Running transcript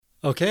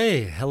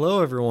Okay,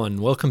 hello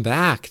everyone. Welcome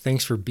back.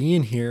 Thanks for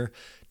being here.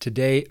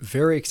 Today,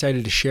 very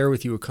excited to share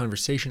with you a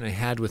conversation I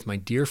had with my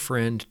dear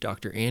friend,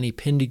 Dr. Annie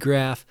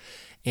Pendegraaff.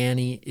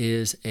 Annie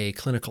is a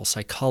clinical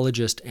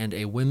psychologist and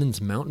a women's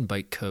mountain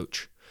bike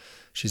coach.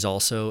 She's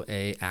also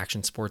an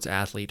action sports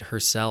athlete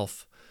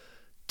herself.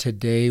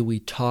 Today, we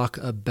talk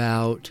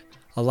about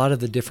a lot of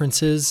the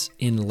differences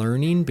in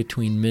learning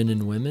between men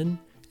and women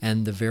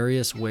and the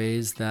various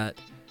ways that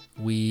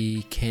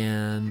we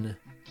can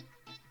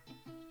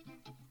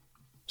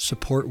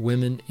support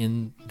women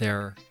in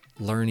their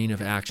learning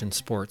of action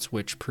sports,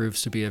 which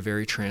proves to be a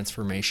very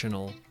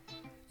transformational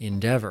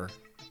endeavor.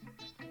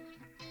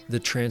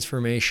 The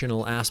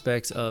transformational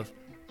aspects of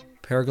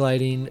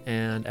paragliding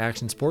and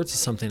action sports is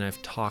something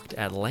I've talked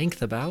at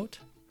length about,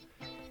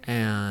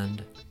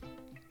 and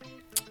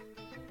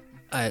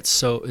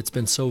it's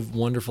been so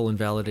wonderful and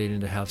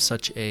validating to have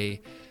such a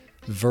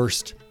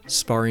versed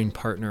sparring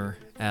partner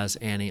as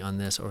Annie on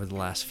this over the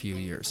last few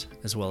years,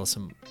 as well as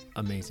some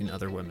amazing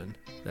other women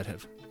that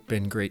have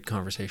been great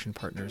conversation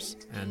partners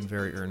and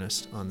very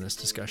earnest on this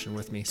discussion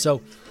with me.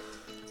 So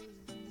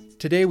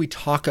today we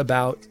talk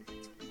about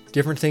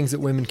different things that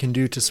women can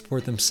do to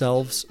support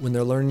themselves when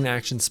they're learning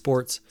action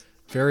sports,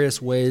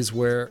 various ways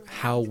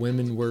how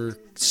women were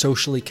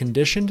socially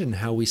conditioned and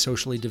how we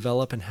socially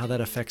develop and how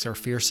that affects our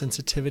fear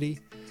sensitivity,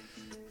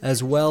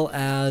 as well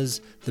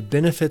as the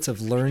benefits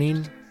of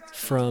learning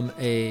from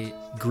a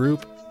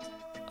group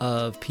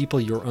of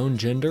people your own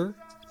gender,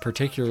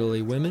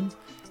 particularly women,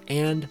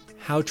 and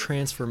how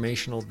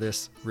transformational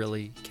this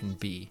really can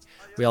be.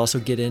 We also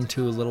get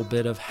into a little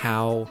bit of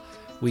how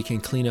we can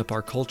clean up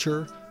our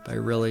culture by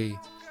really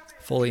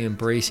fully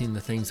embracing the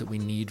things that we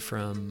need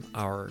from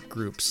our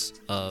groups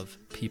of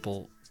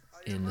people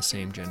in the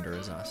same gender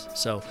as us.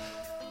 So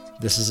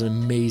this is an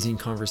amazing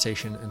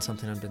conversation and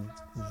something I've been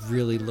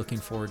really looking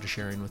forward to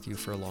sharing with you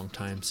for a long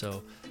time.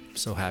 So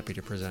happy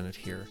to present it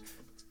here.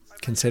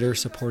 Consider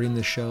supporting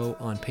the show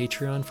on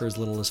Patreon for as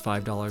little as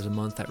 $5 a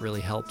month. That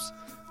really helps.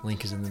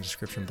 Link is in the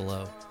description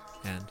below.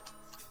 And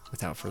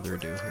without further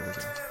ado, here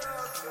we go.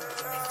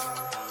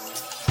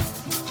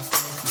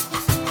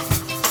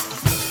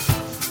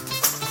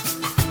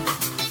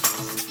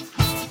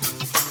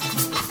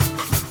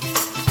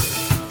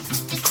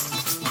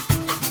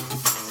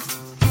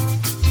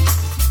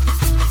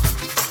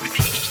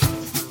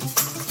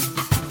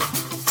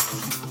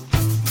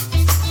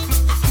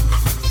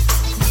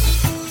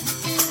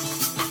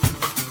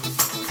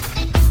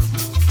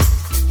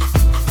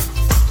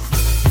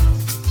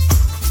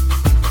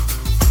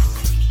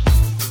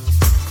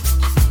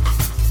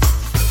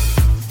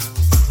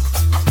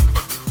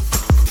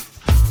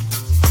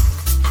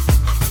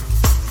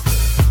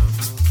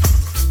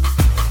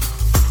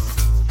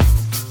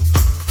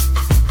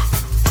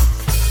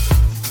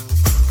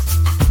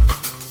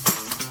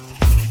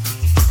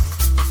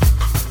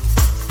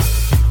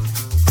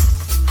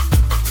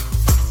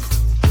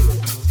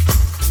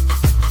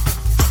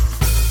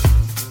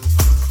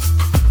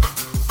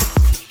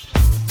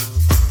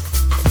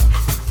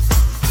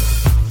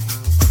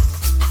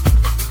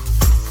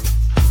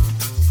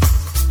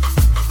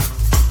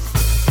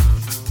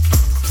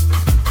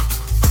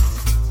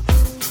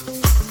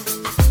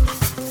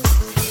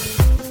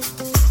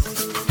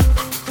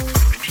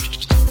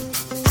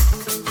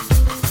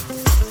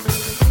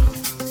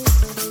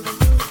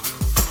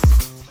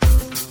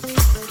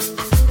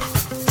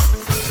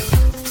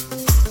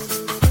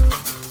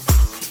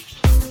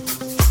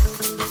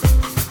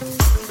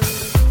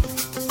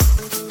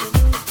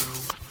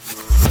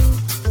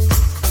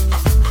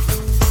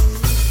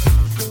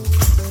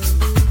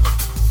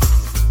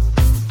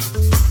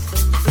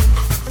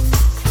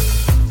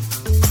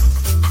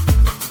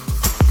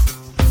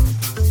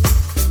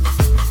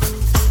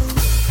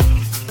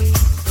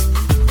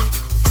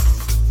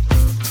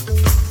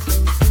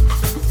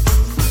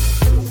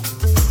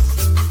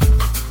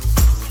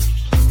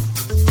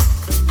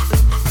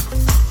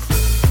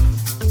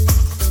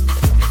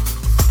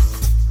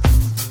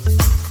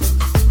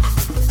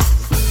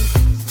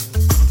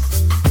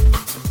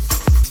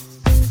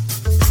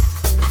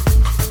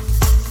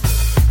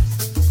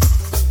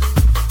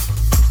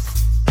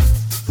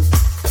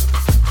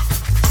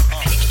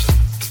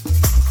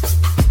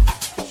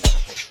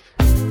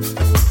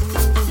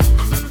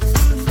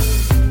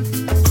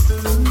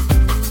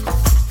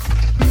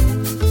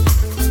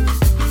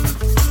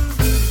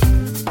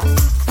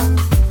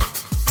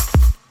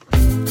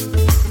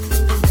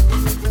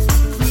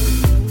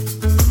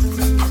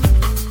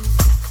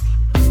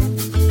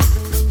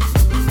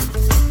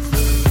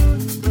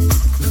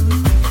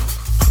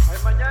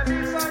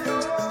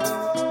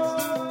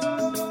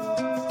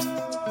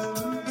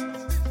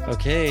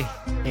 Okay,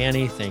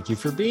 Annie, thank you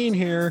for being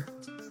here.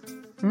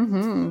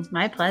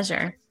 My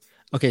pleasure.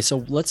 Okay,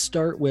 so let's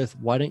start with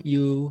why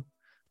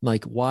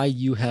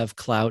you have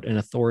clout and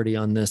authority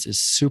on this is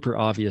super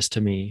obvious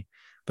to me,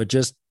 but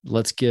just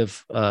let's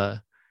give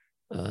a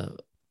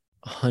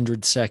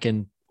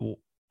 100-second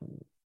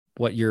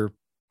what your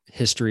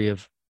history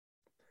of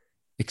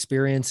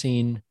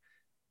experiencing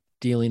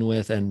dealing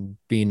with and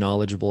being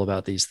knowledgeable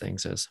about these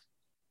things is?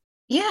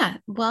 Yeah,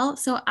 well,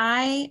 so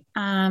I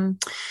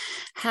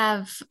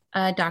have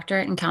a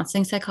doctorate in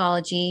counseling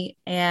psychology.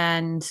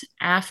 And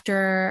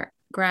after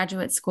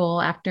graduate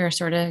school, after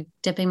sort of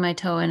dipping my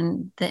toe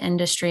in the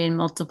industry in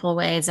multiple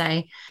ways,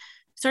 I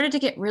started to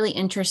get really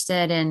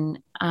interested in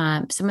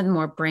some of the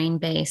more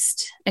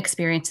brain-based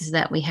experiences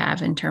that we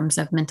have in terms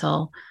of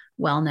mental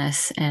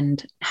wellness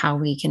and how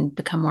we can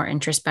become more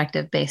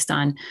introspective based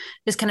on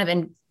just kind of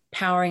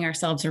empowering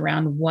ourselves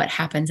around what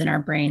happens in our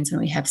brains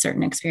when we have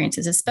certain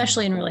experiences,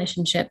 especially in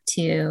relationship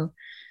to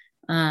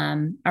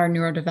our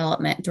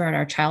neurodevelopment throughout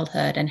our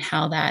childhood and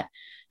how that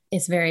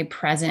is very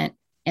present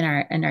in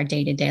our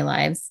day-to-day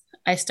lives.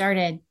 I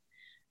started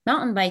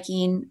mountain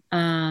biking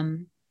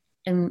and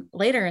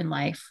later in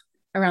life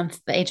around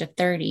the age of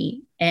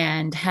 30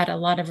 and had a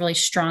lot of really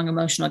strong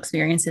emotional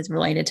experiences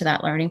related to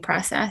that learning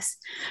process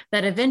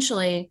that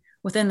eventually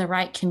within the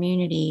right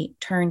community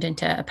turned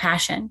into a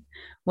passion.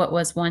 What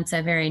was once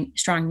a very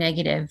strong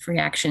negative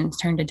reaction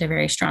turned into a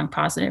very strong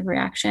positive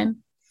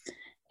reaction.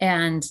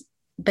 And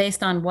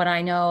based on what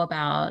I know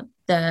about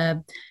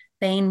the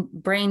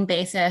brain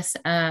basis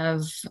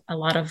of a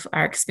lot of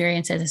our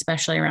experiences,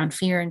 especially around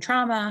fear and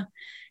trauma,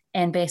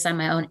 and based on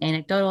my own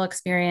anecdotal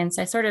experience,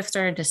 I sort of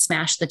started to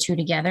smash the two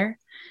together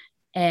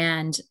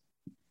and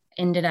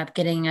ended up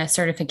getting a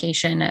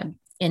certification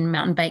in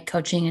mountain bike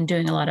coaching and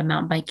doing a lot of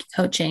mountain bike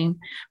coaching,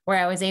 where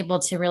I was able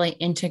to really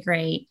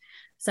integrate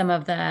some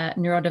of the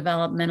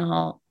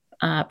neurodevelopmental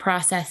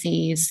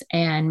processes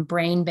and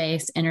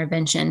brain-based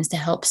interventions to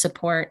help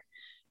support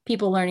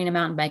people learning to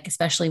mountain bike,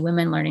 especially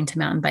women learning to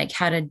mountain bike,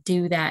 how to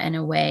do that in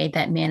a way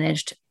that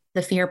managed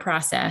the fear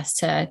process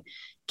to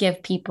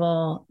give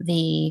people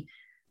the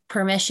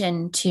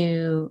permission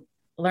to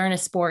learn a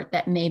sport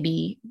that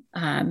maybe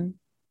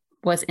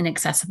was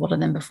inaccessible to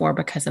them before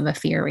because of a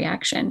fear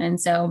reaction. And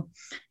so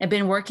I've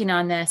been working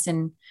on this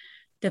and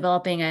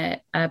developing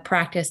a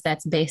practice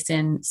that's based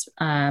in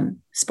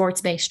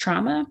sports-based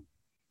trauma,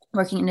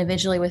 working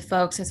individually with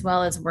folks, as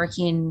well as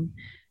working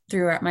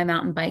through my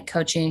mountain bike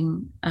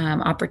coaching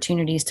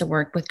opportunities to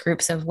work with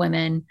groups of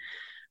women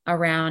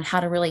around how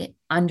to really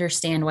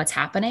understand what's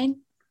happening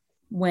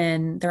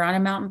when they're on a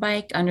mountain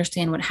bike,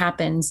 understand what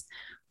happens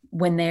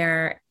when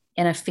they're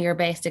in a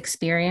fear-based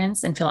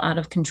experience and feel out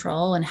of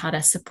control, and how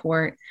to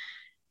support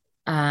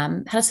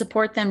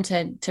them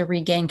to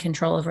regain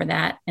control over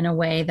that in a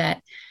way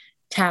that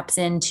taps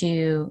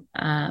into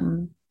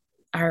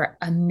our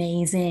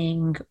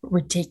amazing,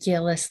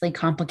 ridiculously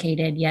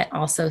complicated, yet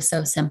also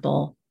so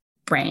simple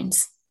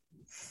brains.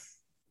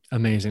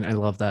 Amazing. I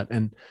love that.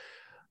 And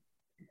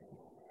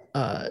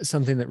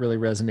something that really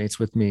resonates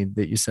with me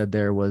that you said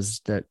there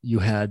was that you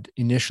had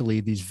initially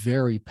these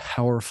very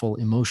powerful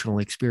emotional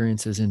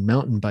experiences in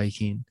mountain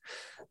biking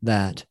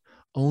that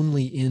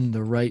only in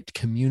the right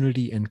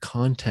community and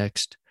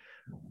context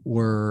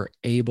were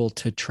able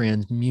to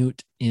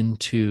transmute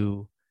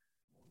into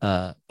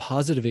a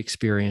positive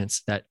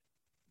experience that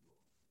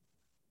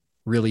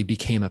really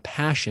became a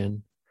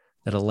passion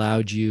that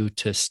allowed you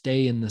to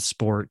stay in the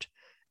sport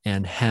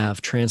and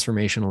have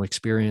transformational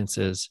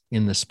experiences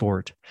in the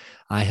sport.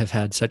 I have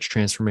had such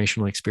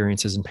transformational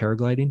experiences in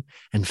paragliding,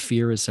 and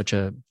fear is such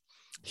a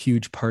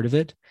huge part of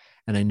it.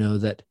 And I know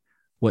that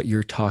what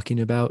you're talking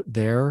about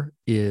there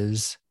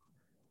is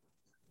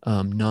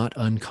not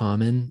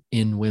uncommon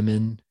in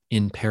women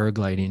in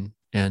paragliding.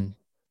 And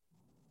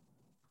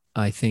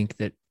I think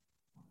that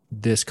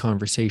this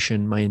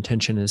conversation, my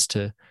intention is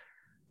to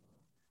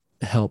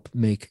help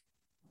make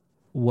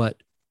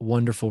what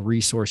wonderful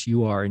resource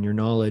you are and your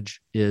knowledge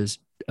is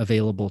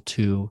available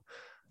to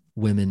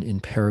women in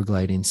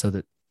paragliding so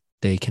that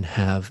they can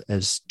have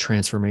as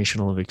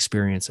transformational of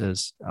experience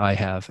as I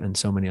have and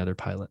so many other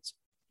pilots.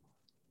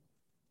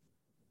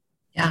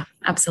 Yeah,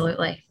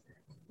 absolutely.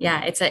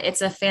 Yeah,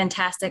 it's a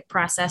fantastic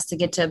process to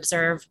get to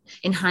observe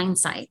in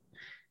hindsight.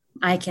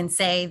 I can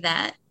say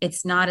that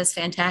it's not as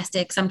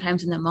fantastic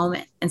sometimes in the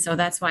moment. And so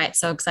that's why it's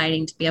so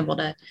exciting to be able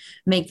to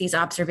make these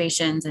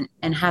observations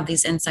and have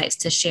these insights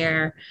to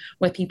share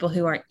with people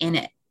who are in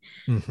it.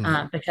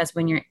 Mm-hmm. Because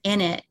when you're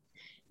in it,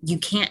 you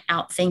can't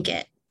outthink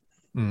it.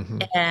 Mm-hmm.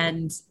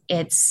 And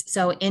it's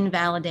so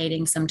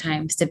invalidating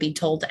sometimes to be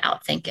told to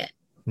outthink it.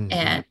 Mm-hmm.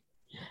 And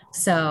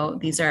so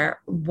these are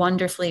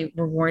wonderfully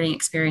rewarding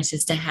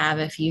experiences to have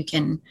if you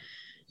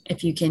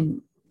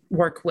can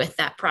work with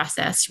that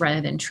process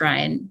rather than try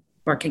and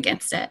work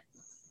against it.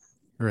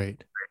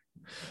 Right.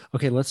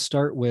 Okay, let's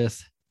start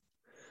with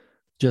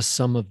just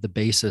some of the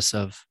basis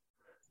of,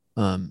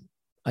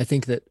 I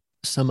think that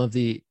some of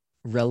the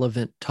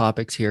relevant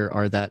topics here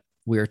are that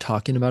we are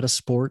talking about a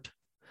sport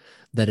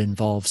that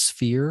involves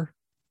fear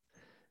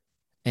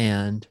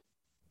and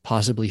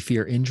possibly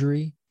fear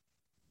injury.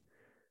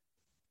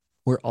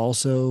 We're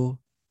also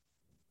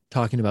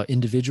talking about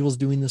individuals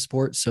doing the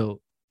sport.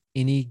 So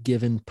any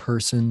given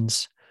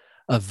person's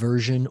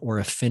aversion or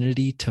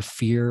affinity to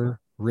fear,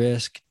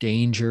 risk,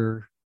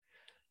 danger,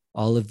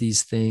 all of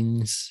these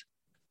things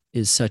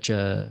is such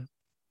a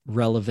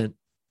relevant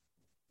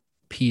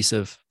piece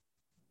of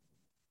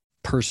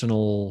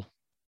personal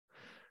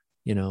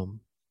you know,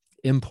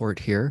 import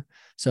here.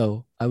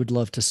 So I would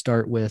love to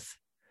start with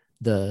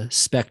the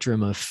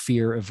spectrum of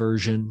fear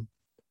aversion.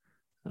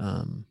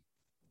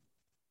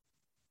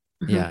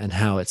 Yeah, and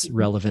how it's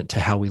relevant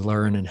to how we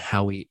learn and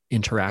how we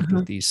interact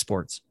with these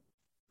sports.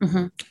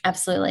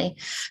 Absolutely.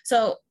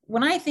 So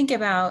when I think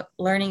about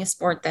learning a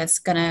sport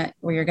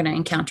where you're gonna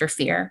encounter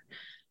fear,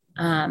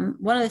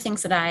 one of the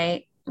things that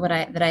I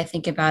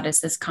think about is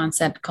this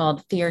concept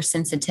called fear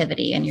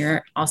sensitivity, and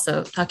you're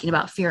also talking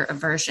about fear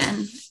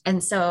aversion.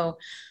 And so,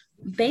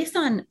 based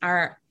on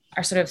our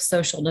sort of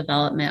social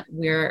development,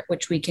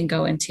 which we can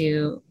go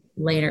into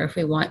later if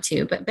we want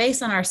to, but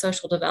based on our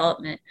social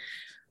development,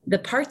 the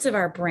parts of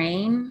our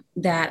brain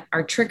that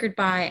are triggered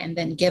by and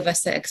then give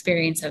us the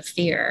experience of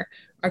fear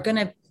are going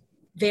to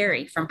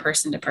vary from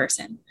person to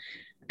person.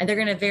 And they're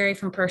going to vary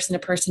from person to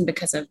person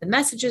because of the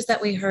messages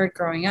that we heard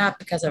growing up,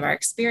 because of our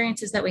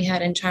experiences that we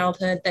had in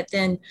childhood that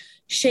then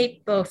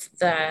shape both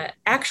the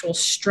actual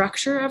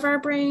structure of our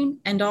brain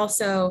and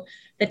also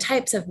the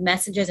types of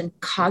messages and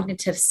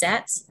cognitive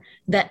sets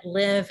that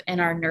live in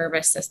our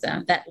nervous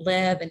system, that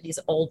live in these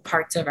old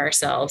parts of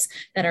ourselves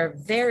that are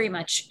very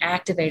much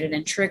activated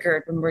and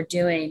triggered when we're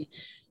doing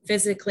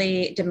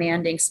physically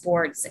demanding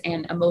sports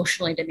and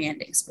emotionally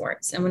demanding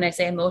sports. And when I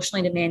say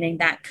emotionally demanding,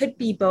 that could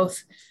be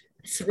both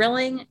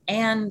thrilling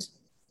and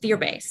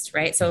fear-based,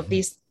 right? So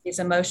these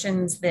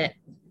emotions, that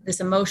this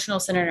emotional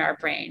center in our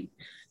brain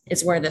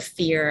is where the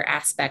fear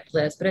aspect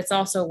lives, but it's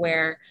also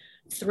where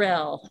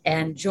thrill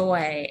and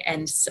joy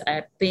and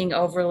being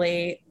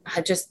overly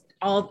just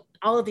all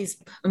of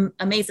these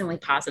amazingly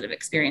positive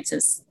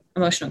experiences,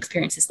 emotional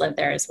experiences live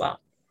there as well.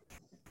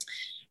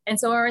 And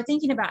so when we're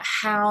thinking about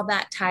how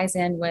that ties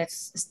in with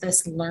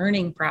this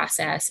learning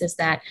process is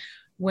that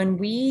when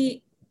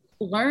we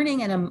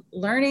learning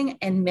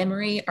and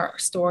memory are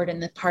stored in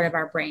the part of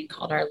our brain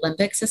called our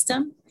limbic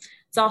system.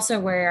 It's also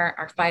where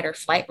our fight or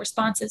flight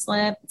responses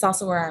live. It's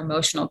also where our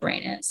emotional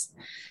brain is.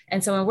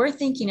 And so when we're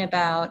thinking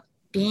about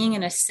being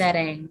in a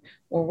setting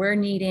where we're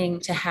needing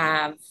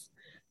to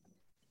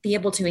be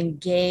able to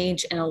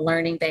engage in a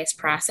learning-based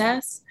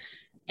process,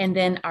 and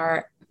then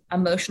our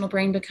emotional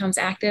brain becomes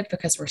active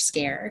because we're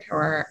scared,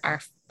 or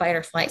our fight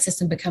or flight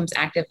system becomes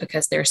active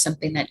because there's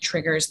something that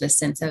triggers the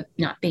sense of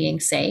not being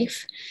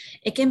safe,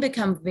 it can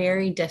become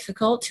very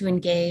difficult to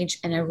engage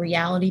in a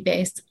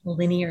reality-based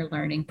linear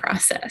learning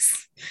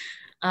process.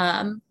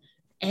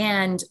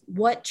 And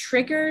what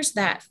triggers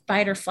that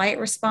fight or flight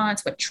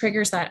response, what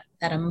triggers that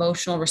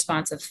emotional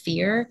response of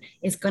fear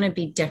is going to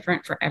be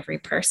different for every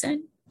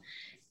person.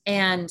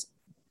 And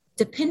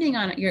depending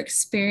on your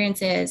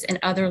experiences in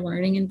other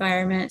learning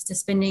environments,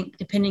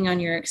 depending on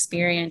your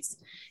experience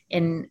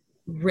in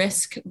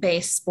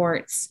risk-based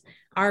sports,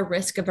 our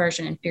risk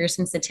aversion and fear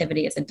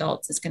sensitivity as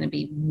adults is going to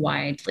be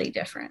widely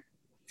different.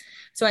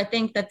 So I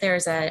think that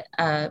there's a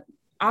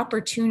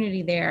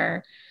opportunity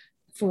there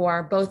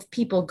for both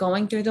people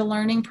going through the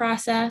learning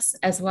process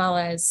as well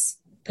as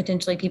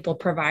potentially people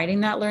providing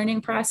that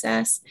learning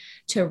process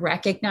to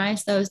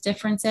recognize those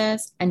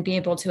differences and be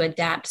able to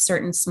adapt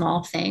certain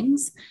small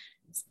things,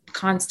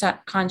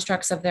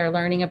 constructs of their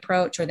learning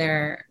approach or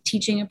their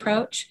teaching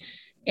approach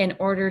in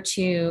order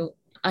to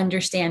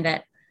understand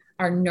that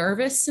our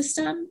nervous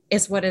system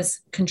is what is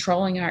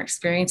controlling our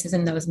experiences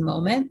in those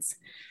moments.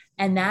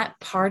 And that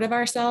part of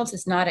ourselves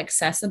is not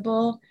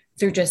accessible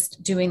through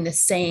just doing the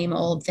same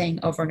old thing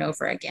over and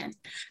over again.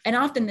 And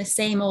often the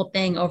same old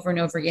thing over and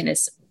over again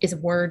is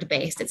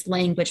word-based, it's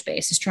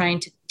language-based, it's trying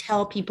to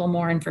tell people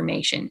more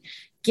information,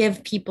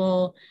 give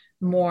people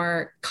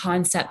more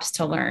concepts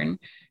to learn,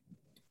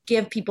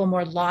 give people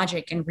more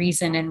logic and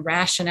reason and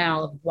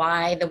rationale of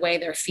why the way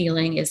they're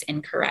feeling is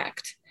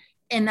incorrect.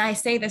 And I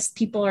say this,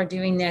 people are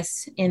doing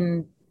this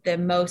in the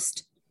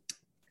most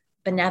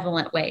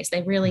benevolent ways.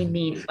 They really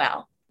mean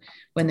well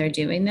when they're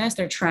doing this.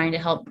 They're trying to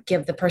help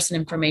give the person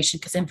information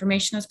because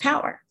information is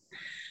power.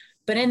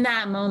 But in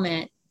that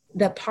moment,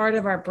 the part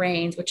of our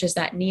brains, which is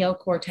that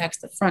neocortex,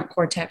 the front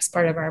cortex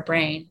part of our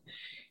brain,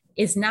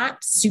 is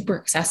not super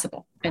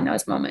accessible in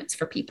those moments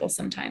for people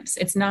sometimes.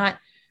 It's not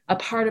a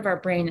part of our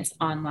brain that's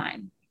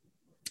online.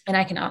 And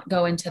I can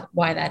go into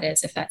why that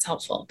is if that's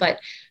helpful, but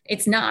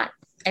it's not.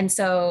 And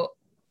so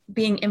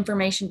being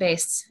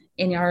information-based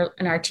in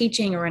our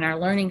teaching or in our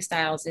learning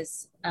styles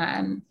is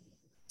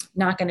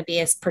not going to be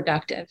as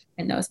productive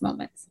in those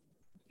moments.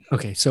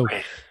 Okay, so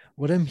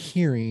what I'm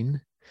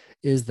hearing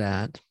is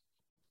that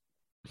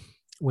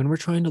when we're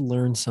trying to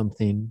learn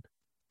something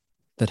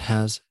that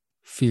has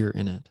fear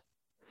in it,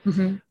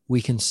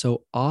 we can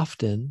so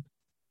often,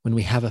 when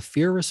we have a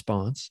fear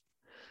response,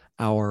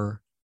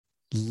 our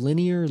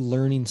linear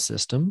learning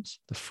systems,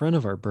 the front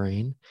of our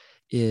brain,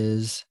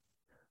 is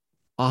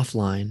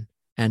offline,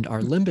 and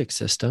our limbic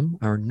system,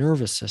 our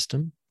nervous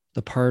system,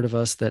 the part of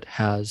us that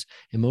has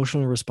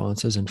emotional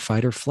responses and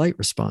fight or flight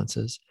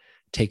responses,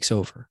 takes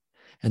over.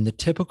 And the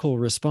typical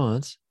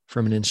response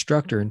from an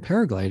instructor in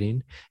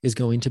paragliding is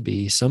going to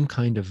be some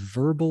kind of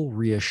verbal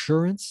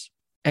reassurance,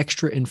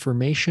 extra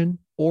information,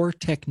 or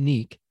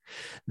technique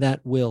that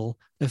will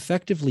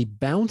effectively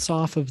bounce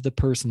off of the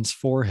person's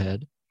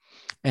forehead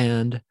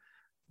and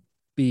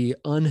be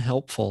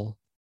unhelpful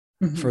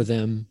for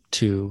them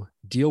to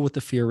deal with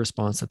the fear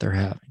response that they're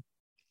having.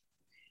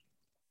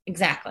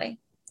 Exactly.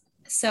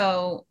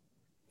 So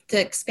to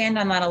expand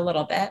on that a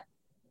little bit,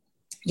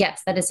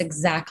 yes, that is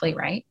exactly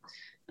right.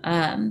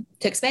 To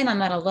expand on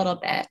that a little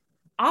bit,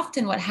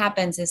 often what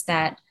happens is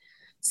that,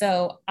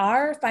 so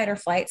our fight or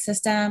flight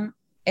system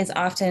is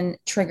often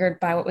triggered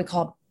by what we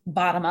call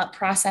bottom up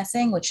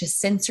processing, which is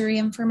sensory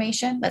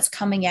information that's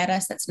coming at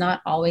us that's not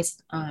always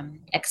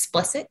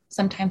explicit.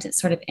 Sometimes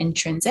it's sort of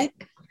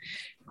intrinsic.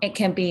 It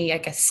can be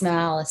like a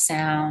smell, a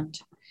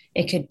sound.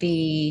 It could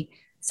be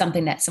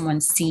something that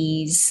someone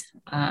sees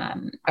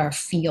or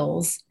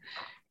feels.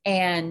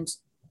 And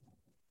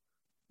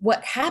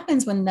what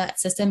happens when that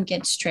system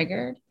gets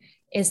triggered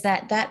is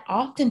that that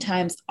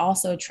oftentimes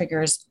also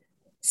triggers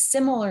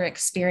similar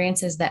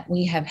experiences that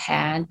we have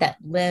had that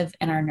live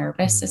in our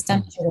nervous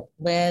system, sort of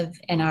live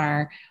in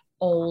our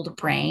old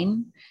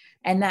brain.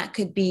 And that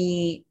could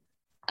be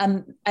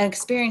an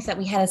experience that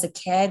we had as a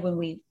kid when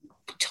we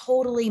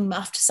totally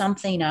muffed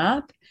something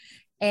up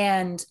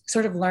and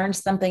sort of learned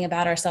something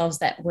about ourselves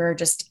that we're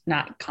just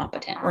not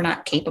competent, we're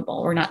not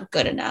capable, we're not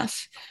good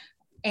enough.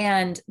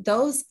 And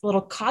those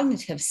little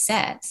cognitive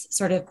sets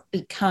sort of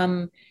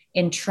become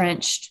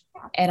entrenched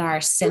in our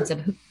sense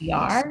of who we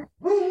are.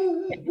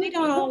 We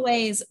don't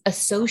always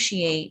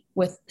associate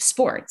with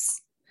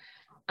sports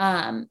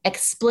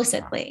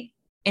explicitly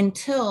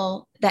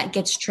until that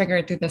gets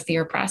triggered through the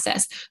fear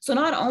process. So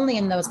not only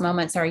in those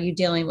moments are you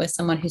dealing with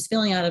someone who's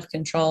feeling out of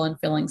control and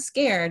feeling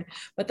scared,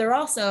 but they're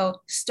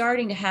also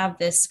starting to have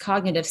this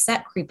cognitive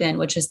set creep in,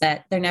 which is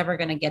that they're never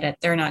going to get it.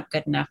 They're not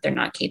good enough. They're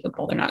not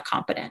capable. They're not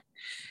competent.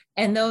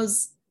 And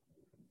those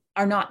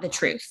are not the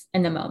truth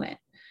in the moment.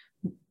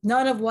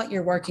 None of what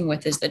you're working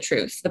with is the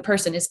truth. The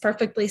person is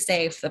perfectly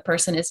safe. The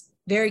person is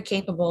very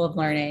capable of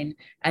learning,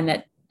 and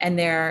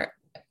they're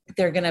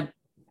going to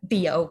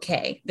be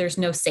okay. There's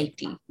no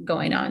safety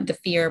going on. The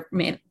fear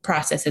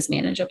process is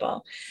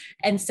manageable.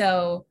 And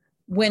so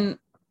when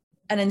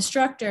an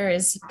instructor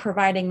is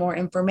providing more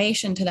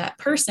information to that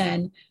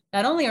person,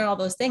 not only are all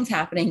those things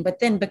happening, but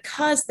then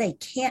because they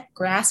can't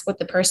grasp what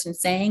the person's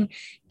saying,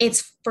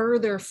 it's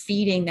further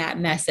feeding that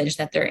message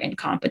that they're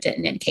incompetent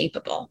and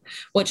incapable,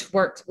 which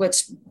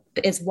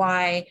is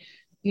why,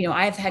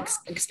 I've had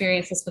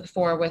experienced this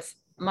before with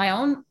my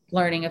own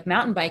learning of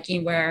mountain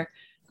biking, where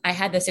I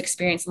had this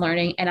experience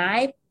learning and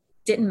I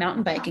didn't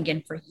mountain bike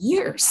again for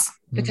years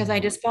because I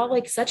just felt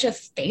like such a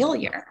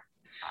failure.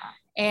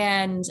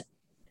 And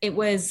it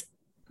was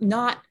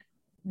not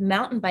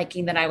mountain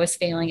biking that I was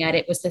failing at.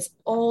 It was this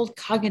old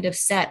cognitive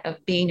set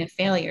of being a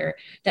failure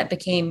that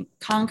became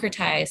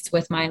concretized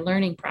with my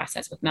learning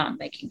process with mountain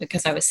biking,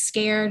 because I was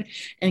scared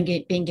and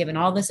being given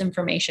all this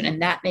information.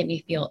 And that made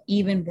me feel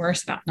even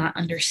worse about not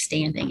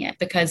understanding it,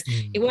 because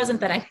it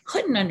wasn't that I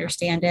couldn't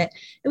understand it.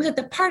 It was that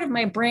the part of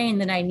my brain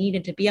that I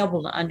needed to be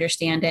able to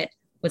understand it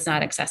was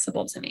not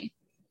accessible to me.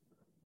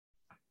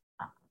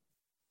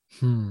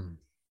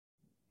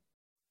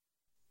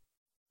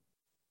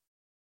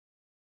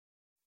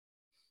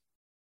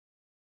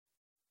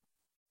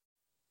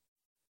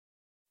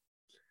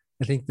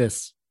 I think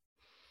this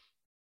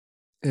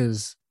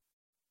is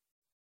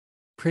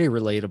pretty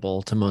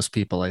relatable to most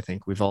people. I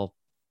think we've all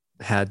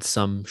had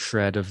some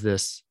shred of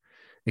this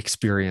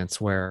experience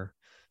where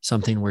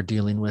something we're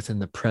dealing with in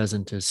the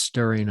present is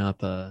stirring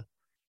up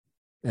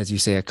as you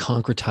say, a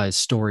concretized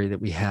story that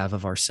we have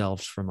of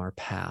ourselves from our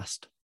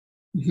past.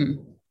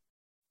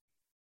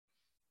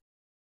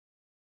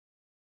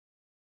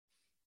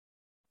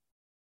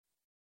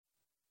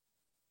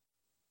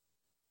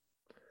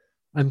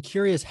 I'm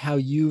curious how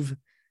you've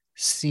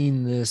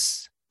seen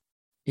this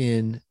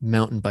in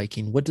mountain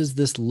biking. What does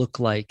this look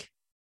like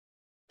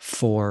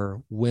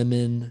for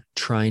women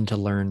trying to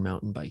learn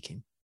mountain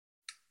biking?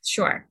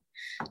 Sure.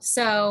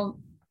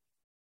 So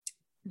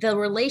the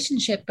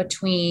relationship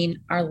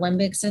between our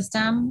limbic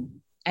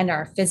system and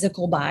our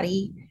physical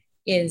body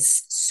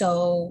is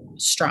so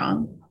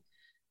strong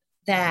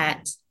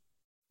that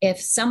if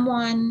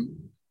someone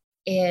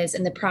is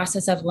in the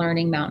process of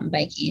learning mountain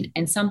biking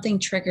and something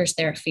triggers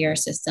their fear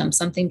system,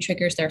 something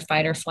triggers their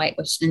fight or flight,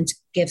 which then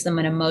gives them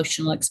an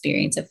emotional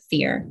experience of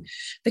fear,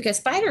 because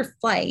fight or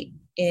flight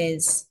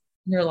is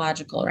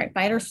neurological, right?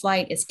 Fight or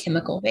flight is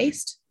chemical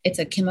based. It's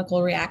a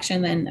chemical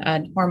reaction and a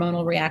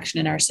hormonal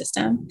reaction in our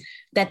system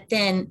that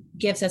then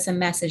gives us a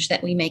message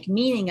that we make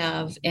meaning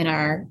of in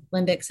our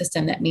limbic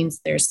system. That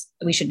means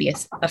we should be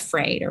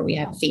afraid or we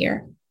have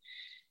fear.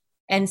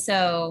 And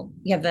so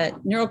you have the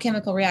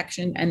neurochemical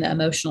reaction and the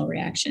emotional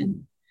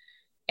reaction.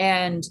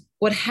 And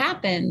what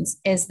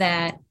happens is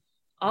that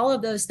all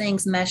of those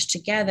things mesh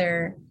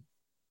together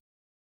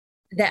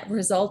that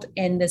result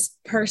in this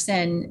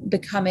person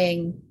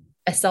becoming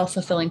a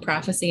self-fulfilling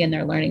prophecy in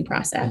their learning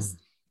process.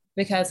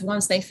 Because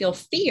once they feel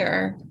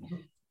fear,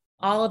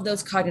 all of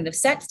those cognitive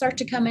sets start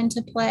to come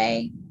into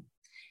play,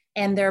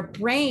 and their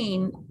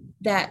brain,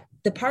 the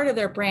part of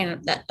our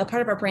brain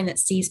that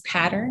sees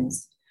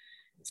patterns,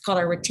 it's called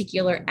our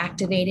reticular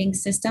activating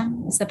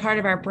system. It's the part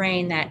of our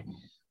brain that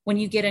when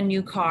you get a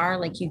new car,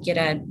 like you get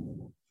a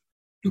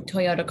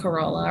Toyota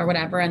Corolla or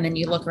whatever. And then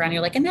you look around,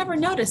 you're like, I never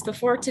noticed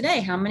before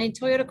today how many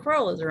Toyota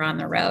Corollas are on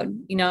the road.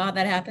 You know how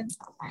that happens?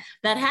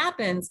 That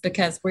happens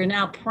because we're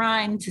now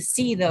primed to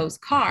see those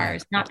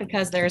cars, not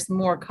because there's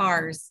more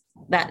cars,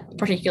 that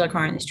particular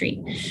car in the street.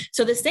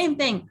 So the same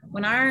thing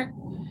when our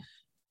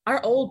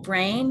old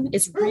brain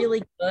is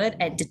really good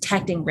at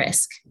detecting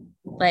risk.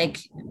 Like,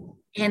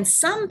 and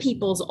some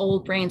people's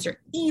old brains are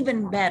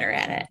even better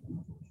at it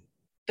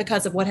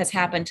because of what has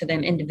happened to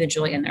them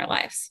individually in their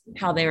lives,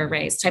 how they were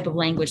raised, type of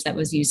language that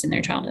was used in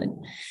their childhood.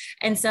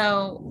 And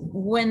so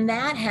when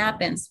that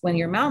happens, when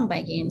you're mountain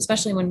biking,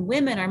 especially when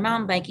women are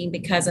mountain biking,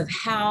 because of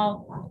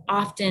how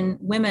often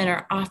women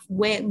are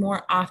way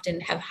more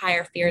often have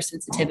higher fear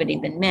sensitivity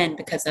than men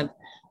because of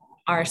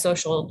our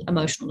social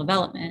emotional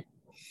development.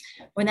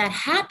 When that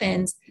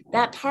happens,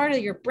 that part of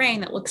your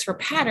brain that looks for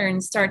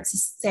patterns starts to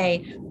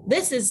say,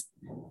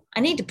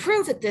 I need to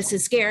prove that this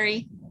is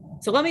scary.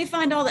 So let me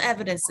find all the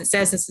evidence that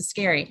says this is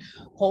scary.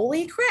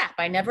 Holy crap,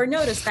 I never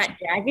noticed that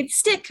jagged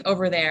stick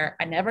over there.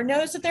 I never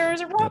noticed that there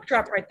was a rock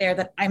drop right there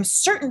that I'm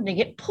certain to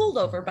get pulled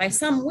over by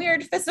some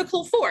weird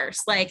physical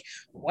force. Like,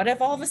 what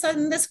if all of a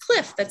sudden this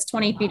cliff that's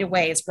 20 feet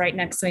away is right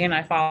next to me and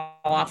I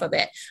fall off of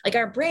it? Like,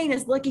 our brain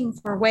is looking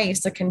for ways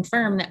to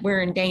confirm that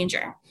we're in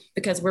danger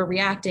because we're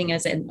reacting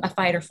as in a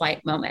fight or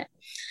flight moment.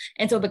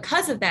 And so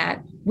because of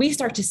that, we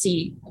start to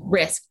see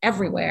risk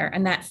everywhere.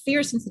 And that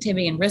fear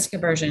sensitivity and risk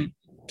aversion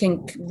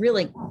can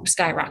really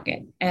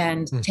skyrocket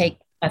and take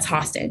us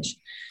hostage.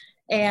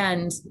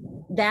 And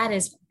that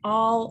is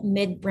all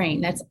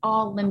midbrain. That's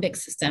all limbic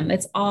system.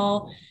 It's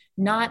all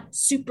not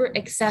super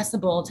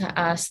accessible to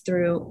us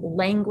through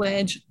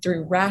language,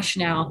 through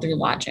rationale, through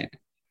logic.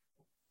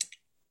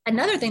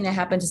 Another thing that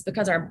happens is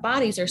because our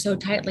bodies are so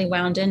tightly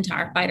wound into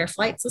our fight or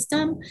flight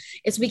system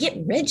is we get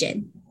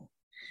rigid.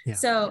 Yeah.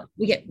 So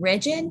we get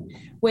rigid,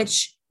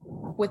 which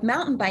with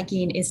mountain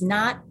biking is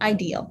not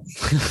ideal.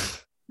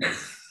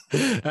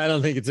 I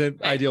don't think it's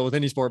ideal with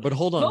any sport, but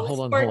hold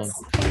on.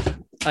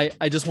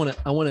 I just want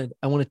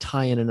to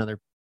tie in another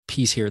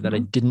piece here that I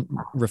didn't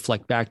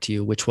reflect back to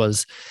you, which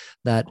was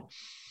that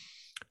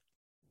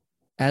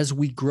as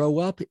we grow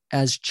up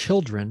as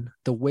children,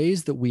 the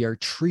ways that we are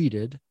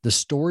treated, the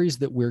stories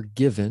that we're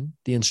given,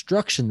 the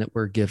instruction that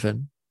we're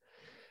given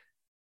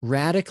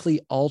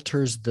radically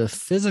alters the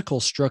physical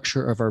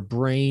structure of our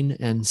brain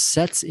and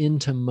sets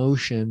into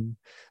motion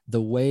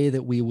the way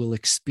that we will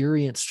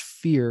experience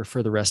fear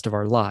for the rest of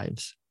our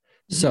lives.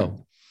 Mm-hmm.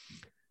 So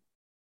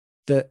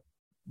the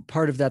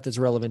part of that that's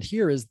relevant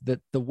here is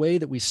that the way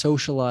that we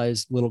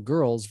socialize little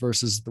girls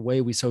versus the way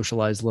we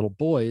socialize little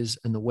boys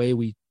and the way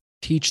we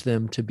teach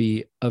them to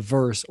be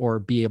averse or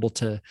be able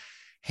to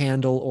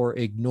handle or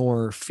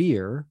ignore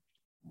fear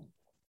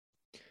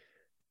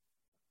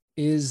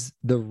is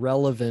the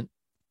relevant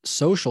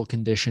social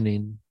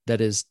conditioning that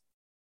is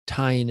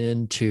tying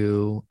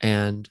into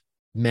and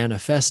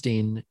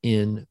manifesting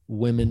in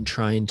women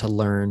trying to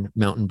learn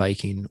mountain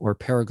biking or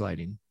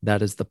paragliding.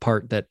 That is the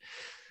part that,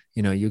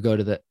 you go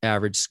to the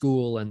average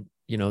school and,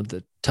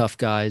 the tough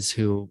guys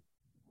who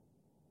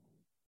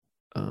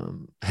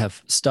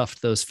have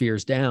stuffed those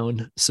fears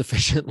down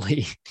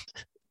sufficiently,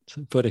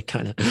 to put it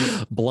kind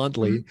of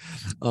bluntly,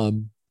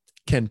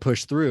 can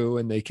push through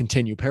and they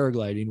continue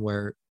paragliding,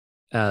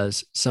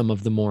 whereas some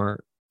of the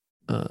more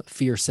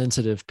fear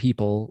sensitive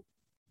people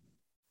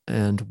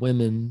and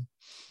women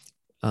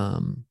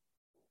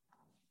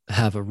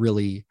have a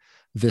really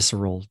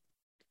visceral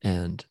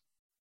and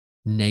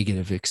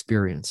negative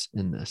experience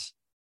in this.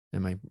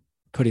 Am I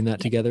putting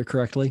that together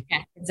correctly?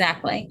 Yeah,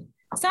 exactly.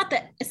 It's not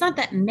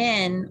that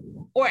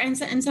men, or in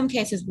some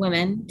cases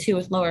women too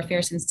with lower fear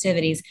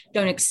sensitivities,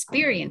 don't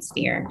experience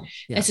fear.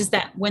 Yeah. It's just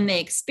that when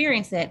they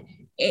experience it,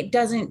 it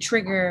doesn't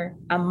trigger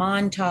a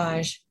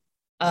montage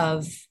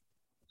of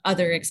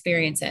other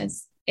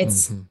experiences.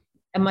 It's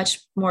a much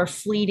more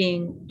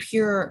fleeting,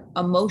 pure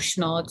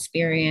emotional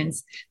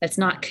experience that's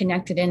not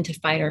connected into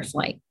fight or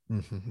flight.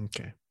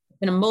 Okay.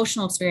 An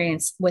emotional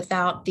experience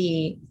without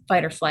the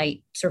fight or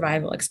flight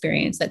survival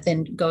experience that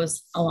then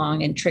goes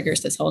along and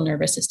triggers this whole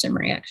nervous system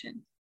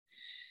reaction.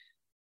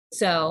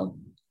 So,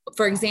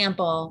 for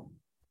example,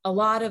 a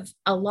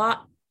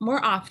lot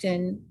more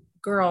often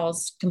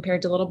girls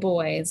compared to little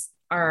boys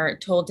are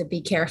told to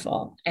be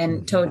careful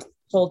and told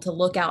to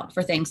look out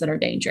for things that are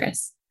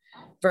dangerous,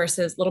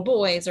 versus little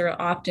boys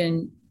are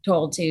often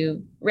told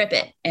to rip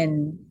it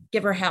and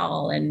give her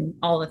hell and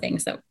all the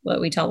things that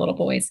we tell little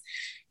boys.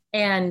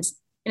 And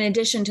in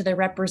addition to the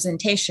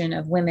representation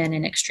of women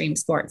in extreme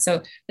sports.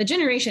 So the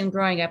generation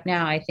growing up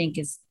now, I think,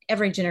 is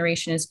every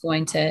generation is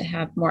going to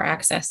have more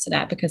access to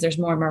that because there's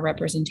more and more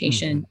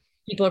representation.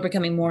 People are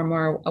becoming more and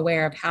more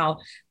aware of how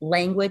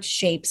language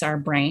shapes our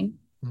brain,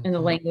 and the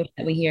language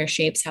that we hear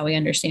shapes how we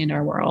understand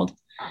our world.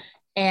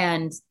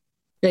 And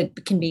they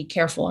can be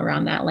careful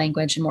around that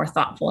language and more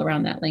thoughtful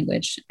around that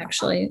language,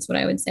 actually, is what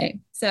I would say.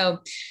 So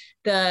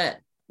the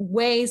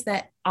ways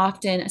that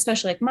often,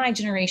 especially like my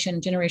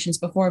generation, generations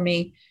before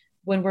me,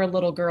 when we're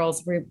little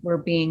girls, we're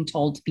being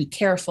told to be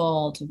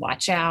careful, to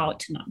watch out,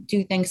 to not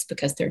do things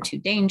because they're too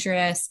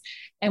dangerous.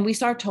 And we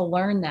start to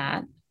learn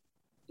that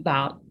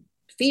about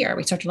fear.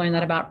 We start to learn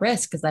that about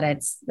risk, is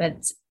that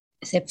that's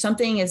if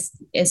something is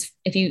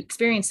if you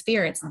experience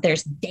fear,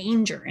 there's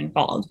danger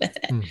involved with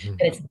it. Mm-hmm.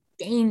 That it's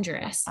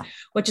dangerous,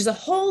 which is a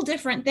whole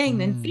different thing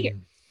than fear.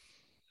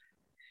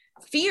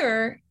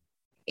 Fear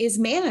is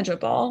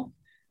manageable,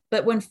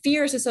 but when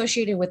fear is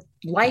associated with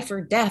life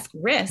or death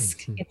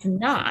risk, it's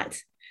not.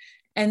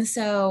 And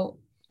so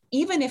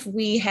even if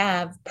we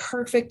have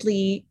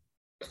perfectly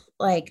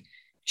like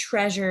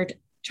treasured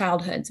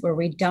childhoods where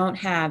we don't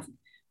have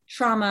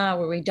trauma,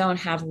 where we don't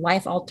have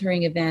life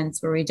altering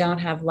events, where we don't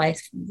have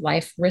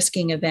life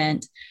risking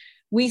event,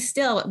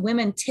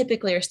 women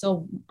typically are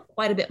still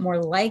quite a bit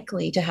more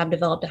likely to have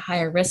developed a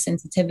higher risk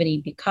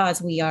sensitivity,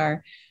 because we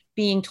are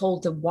being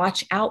told to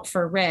watch out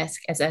for risk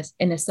as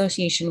an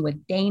association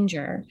with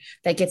danger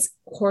that gets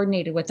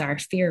coordinated with our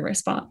fear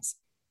response.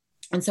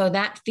 And so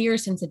that fear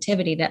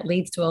sensitivity that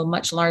leads to a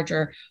much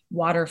larger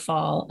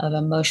waterfall of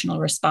emotional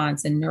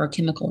response and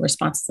neurochemical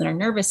responses in our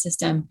nervous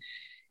system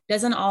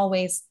doesn't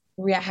always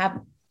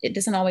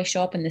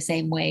show up in the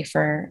same way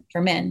for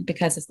men,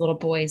 because as little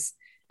boys,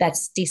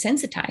 that's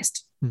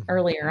desensitized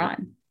earlier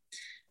on.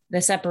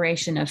 The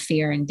separation of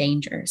fear and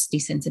danger is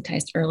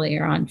desensitized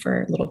earlier on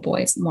for little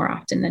boys more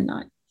often than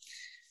not.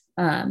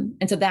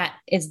 And so that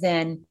is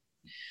then,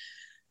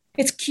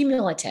 it's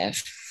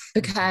cumulative,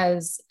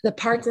 because the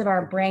parts of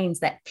our brains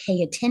that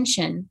pay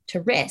attention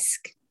to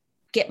risk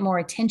get more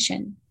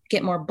attention,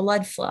 get more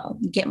blood flow,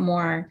 get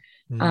more,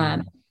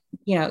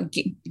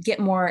 get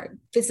more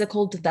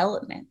physical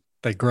development.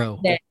 They grow.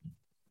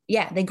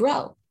 They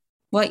grow.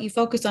 What you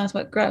focus on is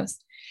what grows.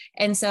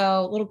 And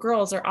so little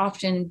girls are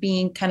often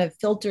being kind of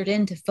filtered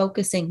into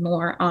focusing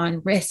more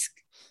on risk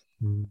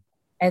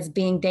as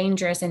being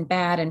dangerous and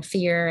bad, and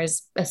fear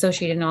is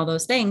associated in all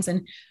those things.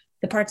 And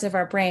the parts of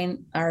our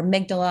brain, our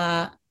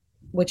amygdala,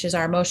 which is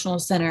our emotional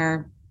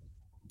center,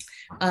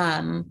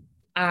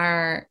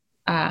 our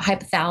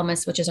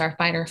hypothalamus, which is our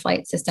fight or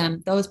flight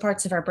system, those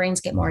parts of our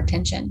brains get more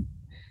attention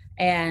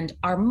and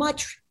are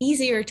much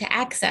easier to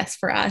access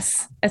for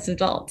us as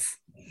adults.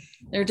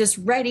 They're just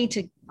ready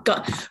to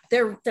go.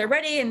 They're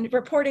ready and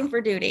reporting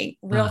for duty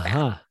real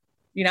fast.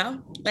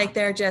 Like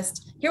they're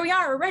just, here we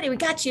are, we're ready, we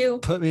got you.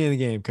 Put me in the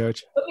game,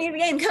 coach. Put me in the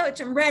game,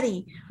 coach. I'm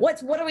ready. What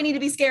do we need to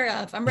be scared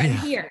of? I'm ready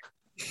here.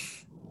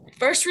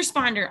 First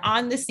responder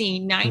on the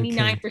scene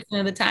 99%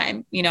 of the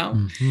time,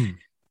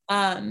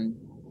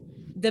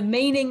 the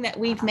meaning that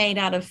we've made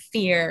out of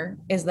fear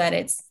is that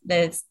it's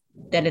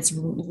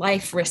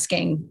life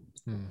risking,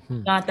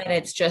 not that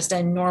it's just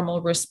a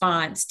normal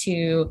response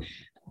to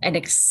an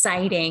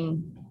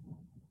exciting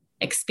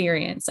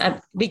experience.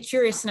 I'd be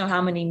curious to know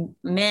how many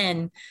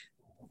men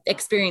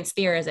experience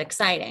fear as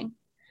exciting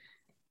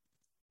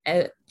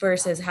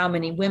versus how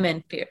many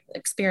women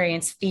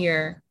experience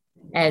fear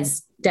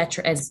as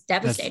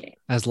devastating,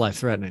 as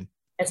life-threatening.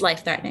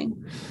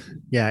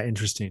 Yeah,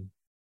 interesting.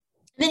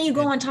 Then you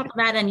go on top of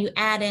that and you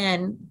add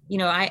in,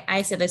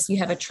 I said this, you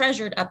have a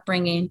treasured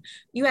upbringing,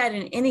 you add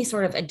in any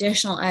sort of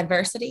additional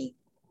adversity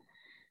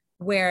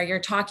where you're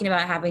talking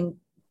about having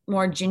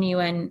more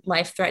genuine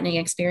life-threatening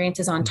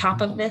experiences on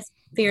top of this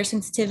fear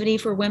sensitivity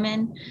for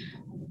women,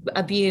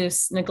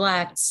 abuse,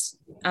 neglect,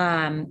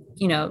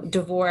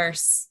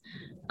 divorce,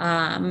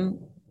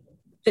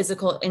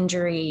 physical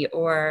injury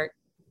or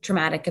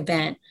traumatic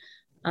event,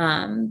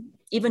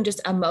 even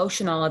just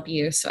emotional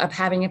abuse of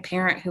having a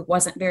parent who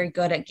wasn't very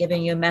good at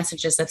giving you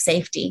messages of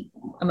safety,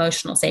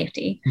 emotional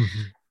safety.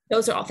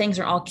 Those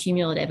are all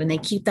cumulative, and they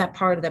keep that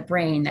part of the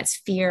brain that's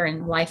fear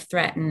and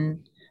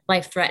life-threatening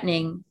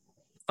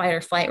fight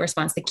or flight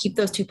response. They keep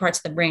those two parts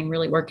of the brain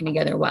really working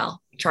together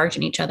well,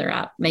 charging each other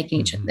up,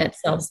 making that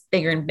cells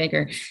bigger and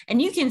bigger.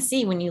 And you can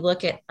see when you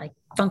look at like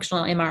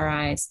functional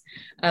MRIs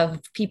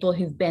of people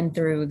who've been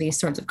through these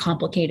sorts of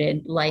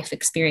complicated life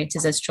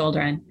experiences as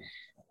children,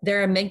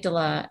 their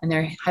amygdala and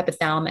their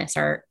hypothalamus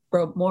are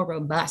more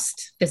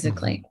robust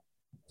physically.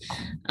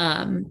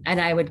 And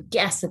I would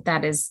guess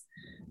that is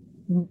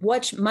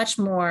much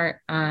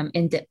more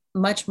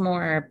much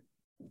more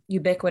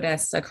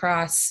ubiquitous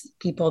across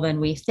people than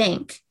we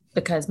think,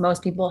 because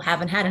most people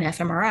haven't had an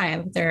fMRI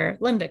of their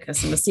limbic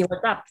system to see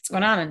what's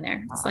going on in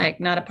there. It's like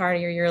not a part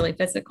of your yearly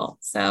physical.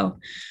 So,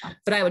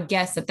 but I would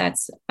guess that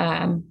that's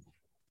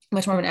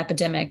much more of an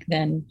epidemic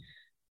than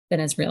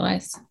is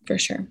realized, for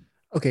sure.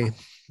 Okay.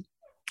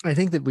 I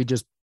think that we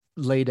just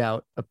laid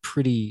out a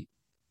pretty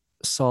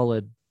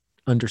solid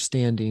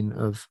understanding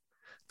of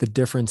the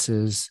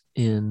differences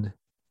to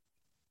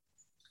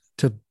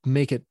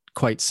make it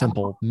quite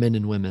simple, men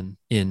and women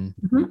in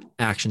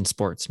action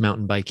sports,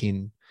 mountain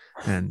biking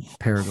and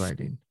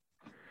paragliding.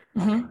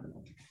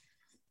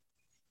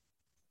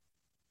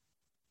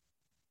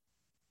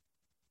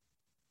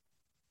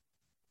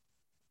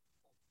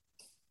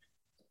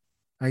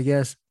 I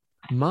guess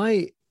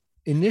my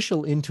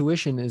initial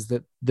intuition is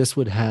that this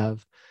would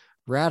have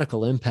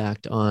radical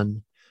impact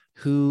on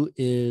who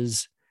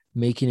is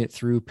making it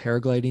through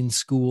paragliding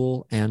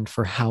school and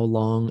for how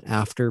long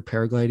after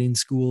paragliding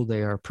school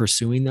they are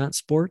pursuing that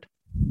sport.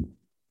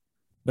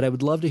 But I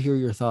would love to hear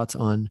your thoughts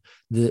on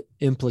the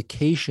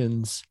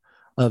implications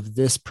of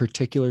this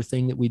particular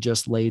thing that we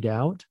just laid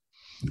out.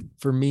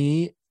 For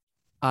me,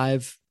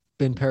 I've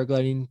been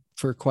paragliding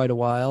for quite a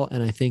while,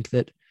 and I think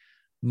that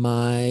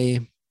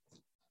my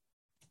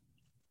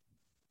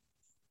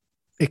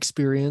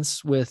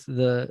experience with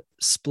the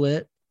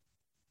split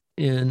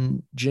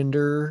in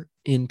gender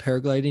in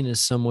paragliding is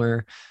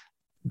somewhere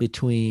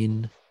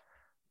between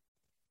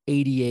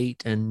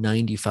 88 and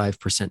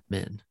 95%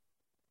 men.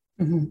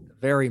 Mm-hmm.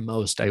 Very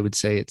most, I would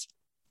say it's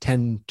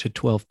 10 to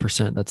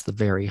 12%. That's the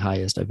very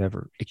highest I've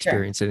ever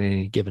experienced at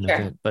any given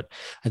event. But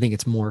I think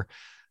it's more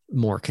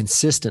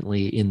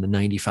consistently in the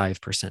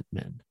 95%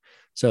 men.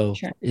 So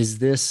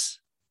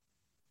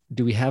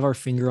do we have our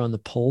finger on the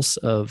pulse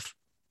of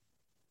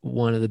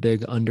one of the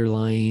big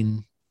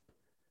underlying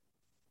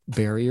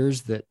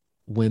barriers that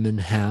women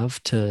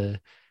have to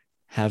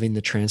having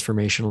the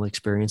transformational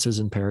experiences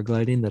in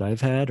paragliding that I've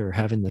had, or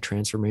having the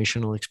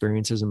transformational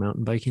experiences in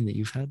mountain biking that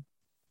you've had?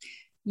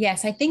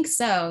 Yes, I think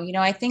so.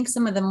 I think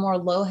some of the more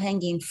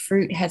low-hanging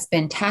fruit has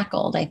been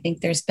tackled. I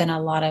think there's been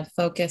a lot of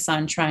focus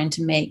on trying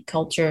to make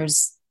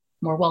cultures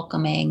more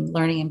welcoming,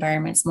 learning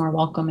environments more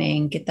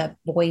welcoming, get that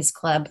boys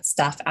club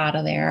stuff out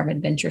of there of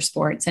adventure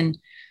sports. And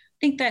I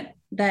think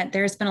that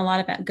there's been a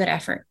lot of good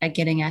effort at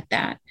getting at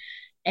that,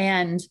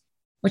 and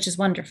which is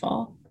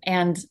wonderful.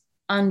 And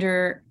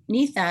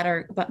underneath that,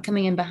 or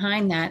coming in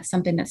behind that,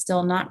 something that's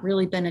still not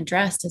really been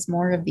addressed is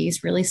more of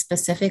these really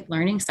specific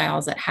learning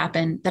styles that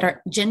happen, that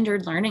are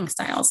gendered learning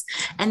styles,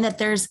 and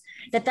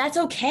that's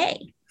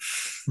okay.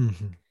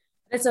 Mm-hmm.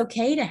 It's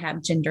okay to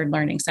have gendered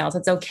learning styles.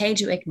 It's okay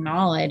to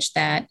acknowledge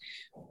that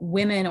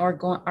women are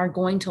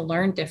going to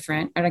learn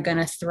different and are going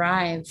to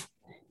thrive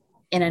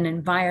in an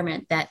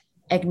environment that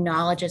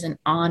acknowledges and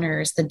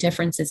honors the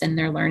differences in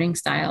their learning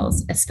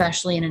styles,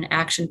 especially in an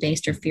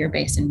action-based or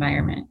fear-based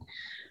environment.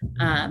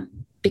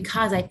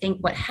 Because I think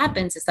what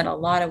happens is that a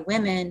lot of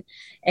women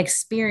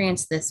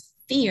experience this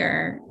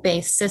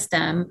fear-based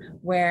system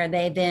where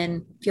they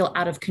then feel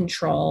out of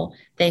control,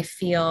 they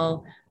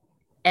feel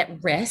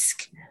at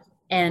risk,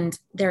 and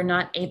they're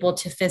not able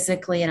to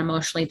physically and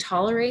emotionally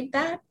tolerate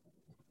that,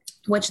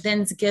 which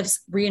then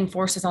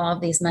reinforces all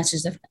of these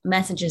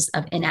messages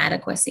of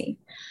inadequacy.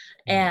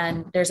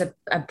 And there's a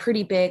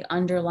pretty big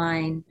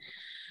underlying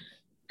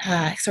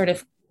sort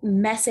of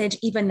message,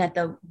 even that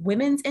the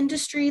women's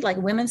industry, like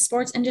women's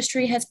sports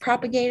industry, has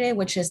propagated,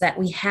 which is that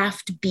we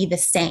have to be the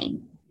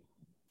same,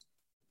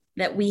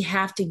 that we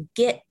have to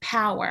get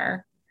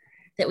power,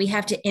 that we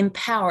have to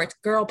empower. It's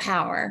girl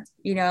power,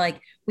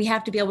 like we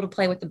have to be able to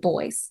play with the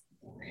boys.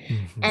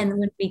 Mm-hmm. And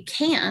when we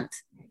can't,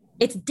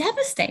 it's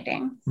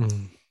devastating.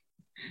 Mm-hmm.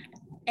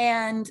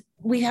 And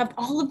we have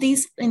all of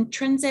these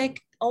intrinsic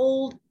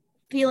old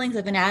feelings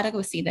of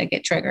inadequacy that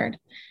get triggered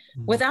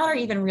without our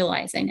even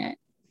realizing it.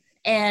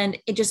 And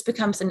it just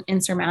becomes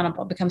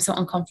insurmountable, becomes so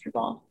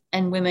uncomfortable.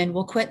 And women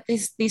will quit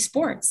these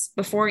sports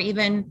before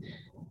even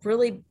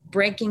really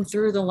breaking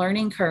through the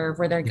learning curve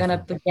where they're going to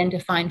begin to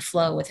find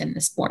flow within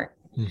the sport.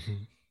 Mm-hmm.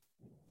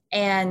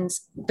 And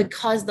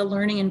because the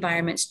learning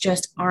environments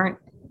just aren't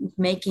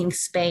making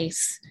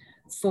space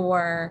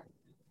for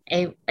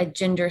a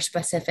gender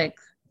specific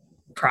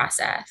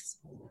process,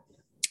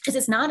 because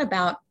it's not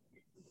about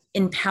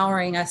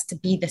empowering us to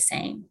be the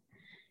same.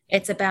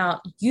 It's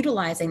about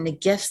utilizing the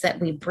gifts that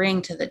we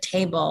bring to the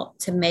table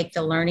to make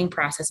the learning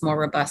process more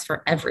robust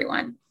for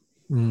everyone.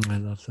 I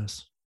love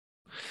this.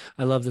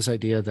 I love this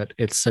idea that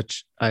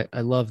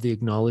I love the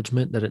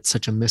acknowledgement that it's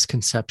such a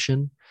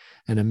misconception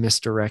and a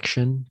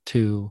misdirection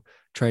to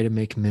try to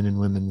make men and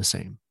women the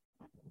same.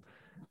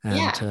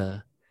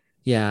 And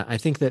I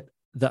think that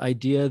the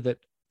idea that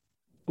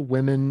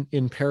women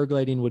in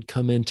paragliding would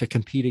come in to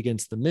compete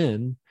against the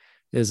men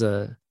is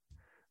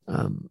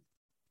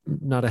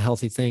not a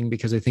healthy thing,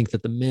 because I think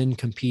that the men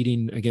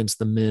competing against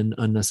the men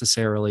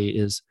unnecessarily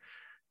is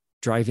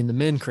driving the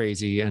men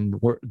crazy, and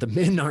the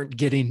men aren't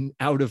getting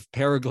out of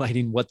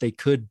paragliding what they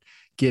could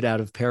get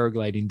out of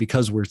paragliding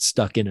because we're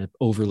stuck in an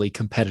overly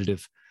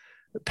competitive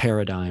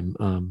paradigm.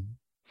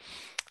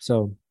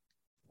 So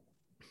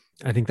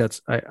I think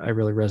I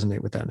really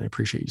resonate with that, and I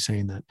appreciate you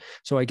saying that.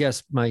 So I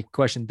guess my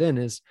question then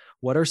is,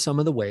 what are some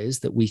of the ways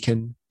that we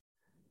can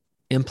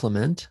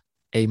implement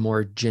a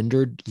more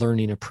gendered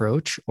learning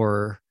approach,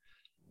 or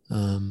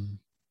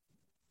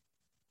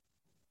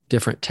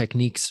different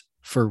techniques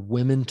for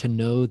women to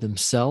know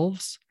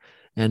themselves,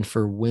 and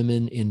for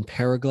women in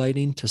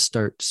paragliding to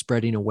start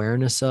spreading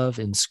awareness of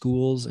in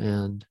schools,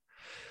 and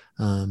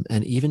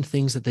even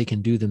things that they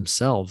can do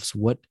themselves?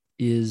 What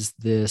is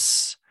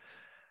this?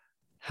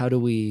 How do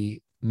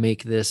we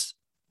make this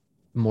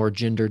more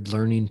gendered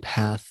learning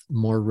path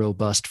more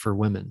robust for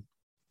women?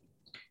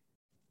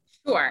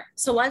 Sure.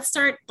 So let's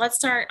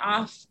start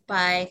off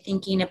by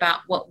thinking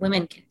about what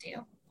women can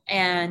do,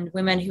 and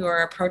women who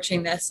are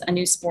approaching this, a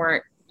new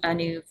sport, a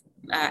new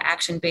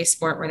action-based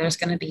sport where there's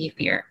going to be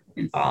fear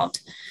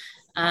involved.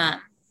 I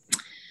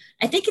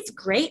think it's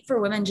great for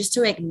women just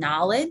to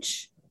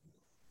acknowledge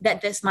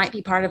that this might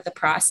be part of the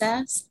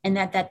process, and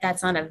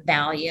that's not a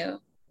value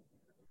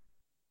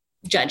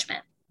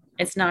judgment.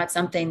 It's not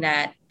something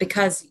that,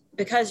 because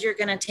because you're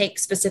going to take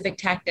specific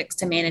tactics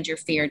to manage your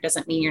fear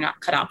doesn't mean you're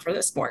not cut out for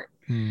the sport.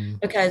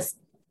 Because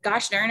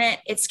gosh darn it,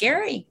 it's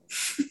scary.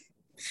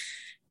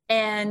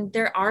 And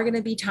there are going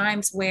to be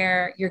times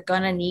where you're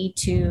going to need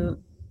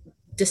to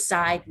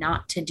decide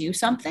not to do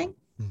something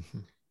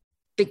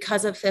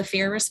because of the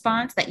fear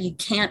response that you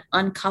can't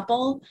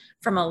uncouple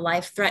from a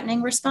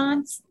life-threatening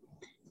response,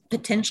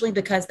 potentially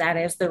because that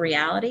is the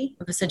reality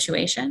of a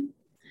situation.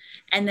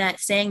 And that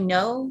saying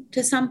no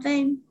to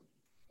something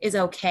is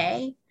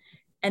okay.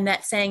 And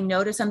that saying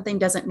no to something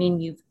doesn't mean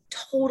you've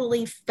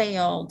totally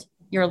failed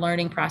your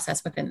learning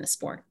process within the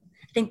sport.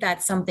 I think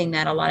that's something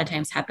that a lot of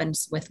times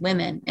happens with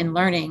women in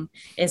learning,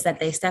 is that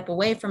they step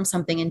away from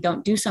something and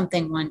don't do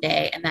something one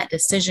day. And that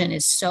decision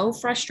is so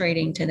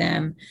frustrating to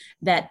them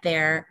that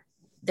their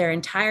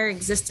entire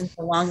existence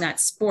along that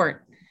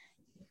sport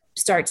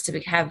starts to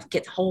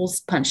get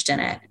holes punched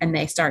in it, and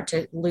they start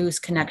to lose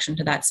connection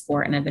to that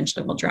sport and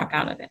eventually will drop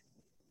out of it.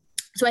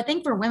 So I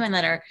think for women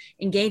that are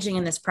engaging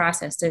in this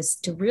process is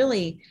to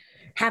really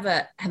have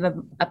a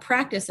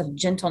practice of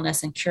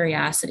gentleness and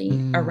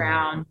curiosity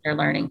around their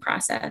learning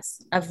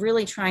process, of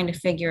really trying to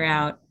figure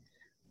out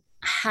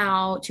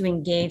how to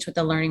engage with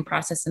the learning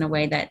process in a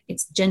way that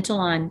it's gentle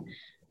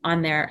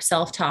on their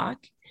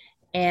self-talk,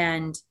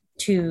 and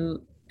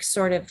to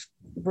sort of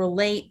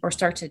relate or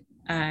start to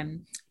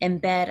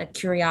embed a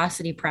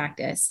curiosity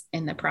practice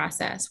in the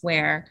process,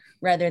 where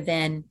rather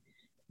than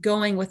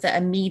going with the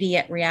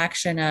immediate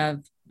reaction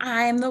of,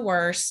 I'm the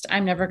worst,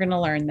 I'm never going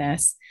to learn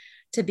this,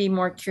 to be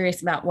more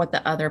curious about what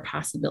the other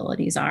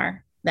possibilities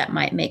are that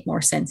might make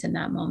more sense in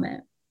that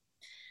moment.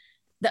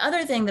 The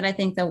other thing that I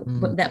think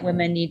that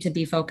women need to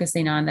be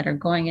focusing on that are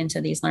going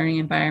into these learning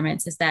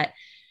environments is that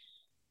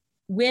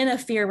when a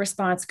fear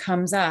response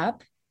comes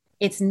up,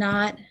 it's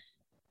not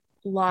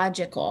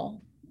going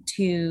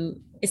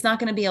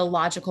to be a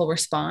logical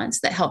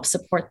response that helps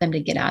support them to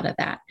get out of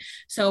that.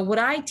 So what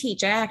I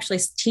actually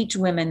teach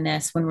women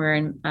this when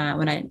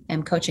when I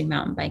am coaching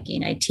mountain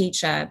biking. I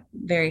teach a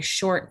very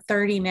short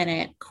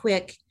 30-minute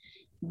quick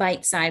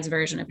bite-sized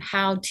version of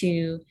how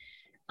to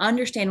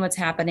understand what's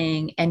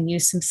happening and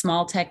use some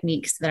small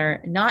techniques that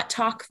are not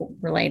talk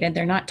related.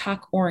 They're not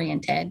talk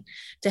oriented,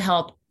 to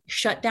help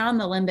shut down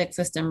the limbic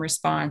system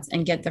response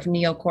and get the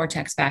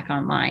neocortex back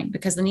online,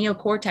 because the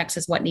neocortex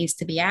is what needs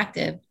to be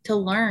active to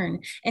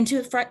learn and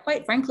to,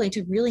 quite frankly,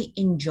 to really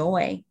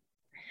enjoy.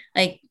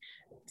 Like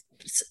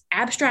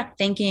abstract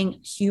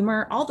thinking,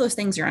 humor, all those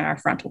things are in our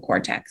frontal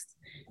cortex.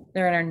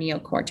 They're in our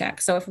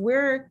neocortex. So if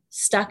we're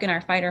stuck in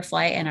our fight or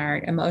flight and our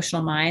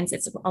emotional minds,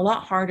 it's a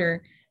lot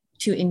harder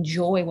to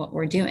enjoy what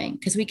we're doing,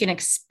 because we can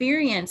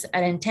experience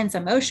an intense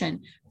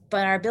emotion,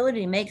 but our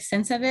ability to make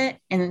sense of it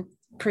and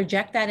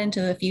project that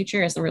into the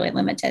future is really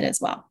limited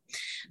as well.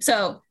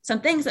 So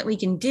some things that we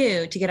can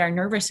do to get our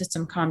nervous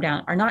system calmed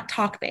down are not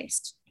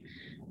talk-based.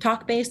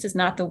 Talk-based is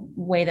not the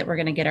way that we're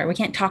going to we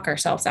can't talk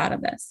ourselves out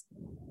of this.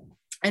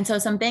 And so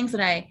some things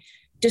that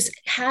just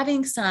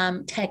having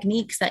some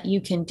techniques that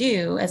you can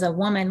do as a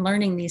woman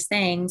learning these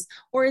things,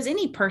 or as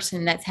any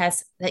person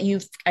that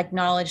you've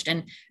acknowledged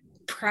and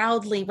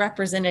proudly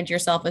represented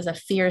yourself as a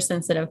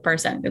fear-sensitive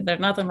person. There's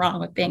nothing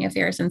wrong with being a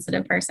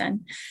fear-sensitive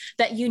person,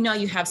 that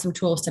you have some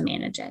tools to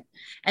manage it.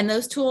 And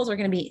those tools are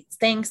going to be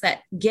things that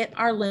get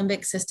our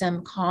limbic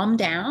system calmed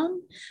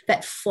down,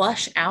 that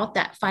flush out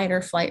that fight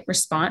or flight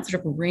response,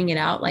 sort of wring it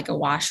out like a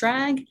wash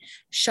rag,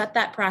 shut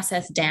that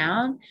process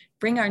down,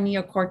 bring our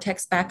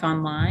neocortex back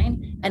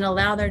online, and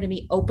allow there to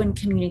be open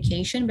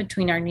communication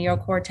between our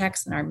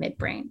neocortex and our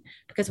midbrain.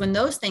 Because when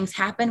those things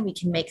happen, we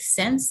can make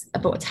sense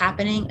about what's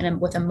happening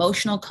and with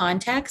emotional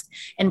context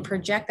and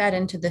project that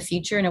into the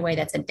future in a way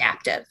that's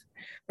adaptive,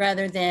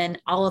 rather than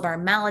all of our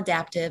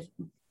maladaptive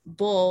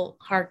bull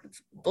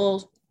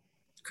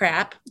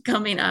crap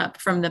coming up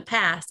from the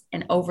past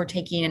and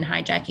overtaking and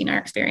hijacking our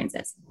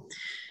experiences.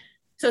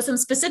 So some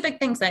specific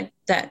things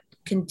that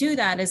can do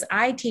that is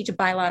I teach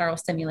bilateral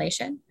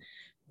stimulation.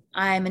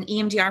 I'm an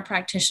EMDR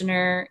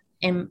practitioner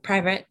in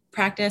private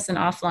practice and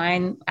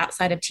offline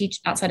outside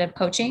of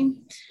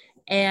coaching.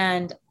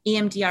 And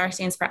EMDR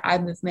stands for eye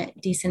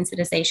movement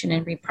desensitization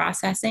and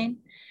reprocessing.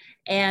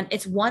 And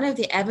it's one of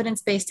the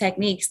evidence-based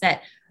techniques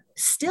that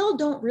still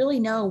don't really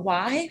know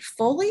why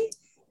fully,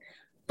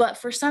 but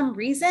for some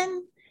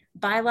reason,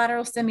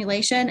 bilateral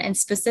stimulation, and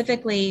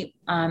specifically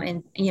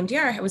in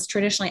EMDR, it was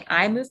traditionally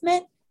eye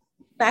movement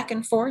back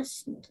and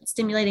forth,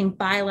 stimulating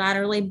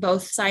bilaterally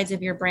both sides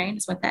of your brain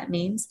is what that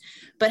means,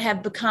 but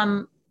have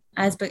become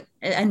as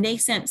a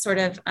nascent sort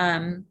of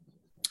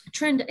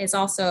trend is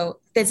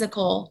also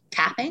physical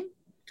tapping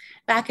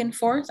back and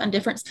forth on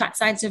different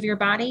sides of your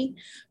body.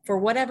 For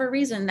whatever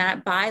reason,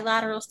 that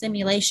bilateral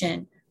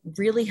stimulation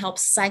really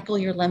helps cycle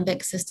your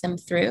limbic system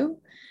through,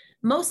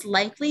 most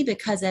likely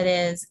because it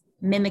is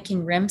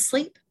mimicking REM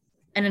sleep.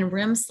 And in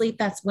REM sleep,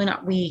 that's when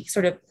we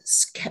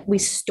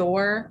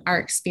store our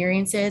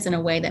experiences in a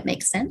way that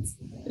makes sense,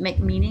 make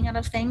meaning out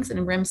of things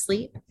in REM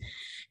sleep.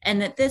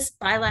 And that this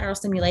bilateral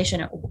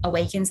stimulation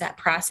awakens that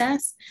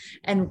process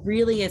and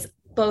really is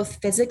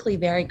both physically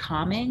very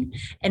calming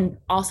and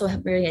also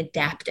very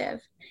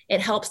adaptive it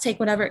helps take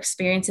whatever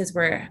experiences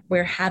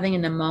we're having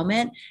in the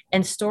moment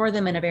and store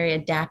them in a very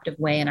adaptive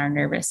way in our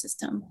nervous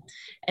system.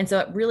 And so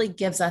it really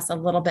gives us a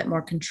little bit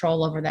more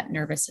control over that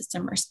nervous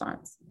system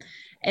response.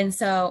 And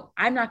so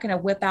I'm not going to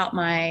whip out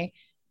my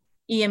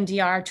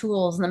EMDR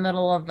tools in the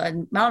middle of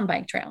a mountain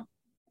bike trail.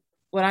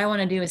 What I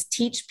want to do is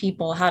teach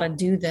people how to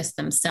do this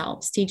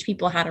themselves, teach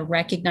people how to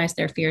recognize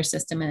their fear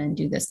system and then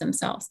do this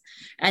themselves.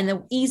 And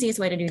the easiest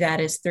way to do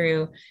that is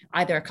through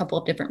either a couple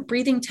of different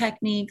breathing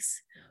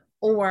techniques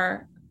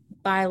or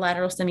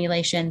bilateral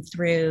stimulation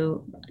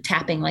through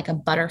tapping, like a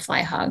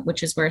butterfly hug,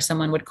 which is where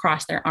someone would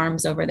cross their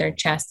arms over their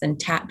chest and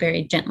tap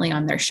very gently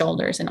on their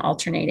shoulders in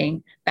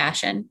alternating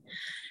fashion.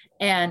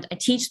 And I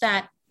teach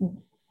that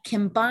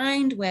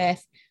combined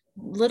with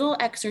little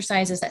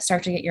exercises that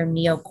start to get your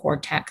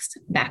neocortex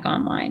back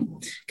online.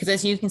 Because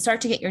as you can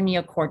start to get your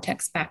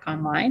neocortex back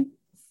online,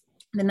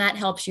 then that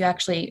helps you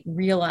actually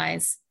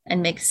realize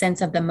and make sense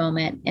of the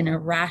moment in a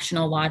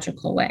rational,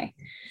 logical way.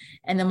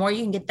 And the more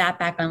you can get that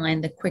back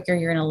online, the quicker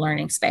you're in a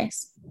learning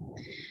space.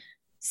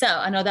 So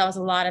I know that was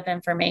a lot of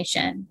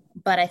information,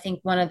 but I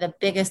think one of the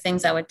biggest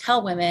things I would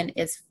tell women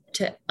is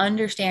to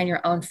understand your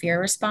own fear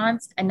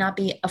response and not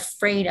be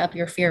afraid of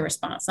your fear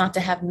response, not to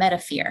have meta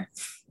fear,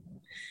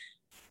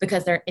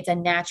 because it's a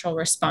natural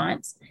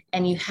response.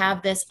 And you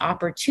have this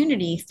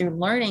opportunity through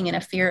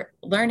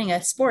learning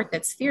a sport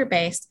that's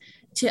fear-based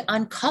to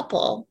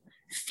uncouple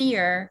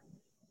fear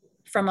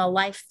from a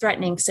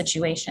life-threatening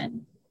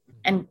situation.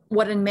 And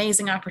what an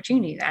amazing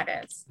opportunity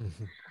that is.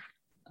 Mm-hmm.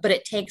 But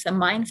it takes a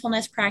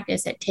mindfulness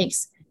practice. It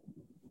takes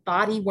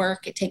body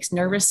work. It takes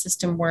nervous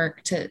system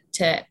work to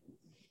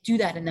do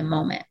that in the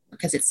moment,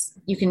 because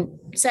you can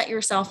set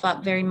yourself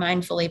up very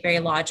mindfully, very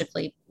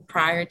logically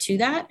prior to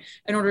that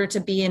in order to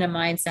be in a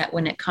mindset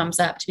when it comes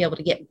up to be able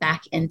to get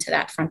back into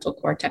that frontal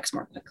cortex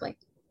more quickly.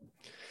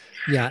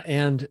 Yeah.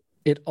 And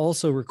it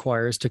also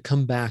requires, to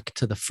come back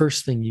to the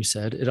first thing you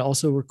said, it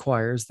also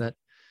requires that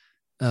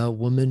a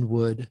woman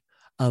would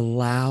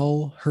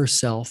allow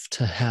herself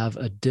to have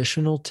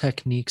additional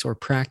techniques or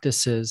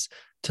practices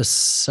to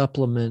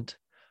supplement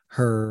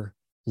her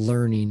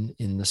learning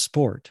in the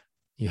sport.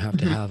 You have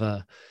to have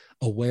a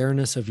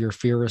awareness of your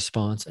fear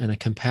response and a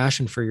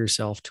compassion for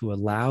yourself to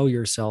allow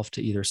yourself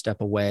to either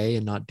step away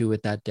and not do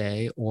it that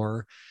day,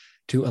 or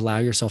to allow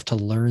yourself to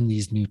learn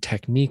these new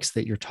techniques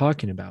that you're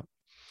talking about.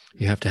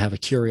 You have to have a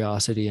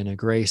curiosity and a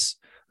grace,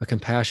 a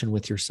compassion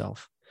with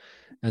yourself.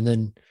 And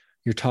then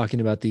you're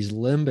talking about these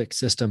limbic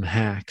system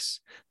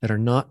hacks that are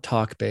not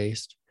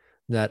talk-based,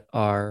 that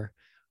are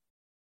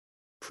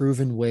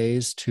proven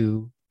ways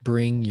to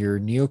bring your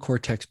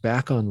neocortex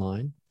back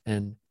online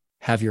and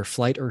have your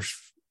fight or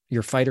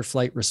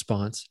flight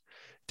response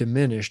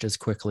diminished as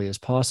quickly as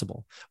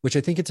possible, which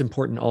I think it's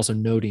important also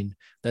noting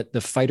that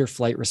the fight or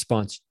flight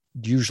response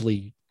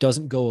usually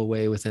doesn't go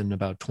away within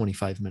about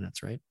 25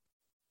 minutes, right?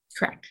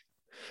 Correct.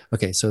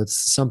 Okay. So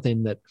it's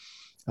something that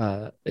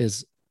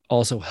is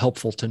also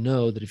helpful to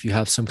know, that if you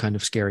have some kind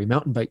of scary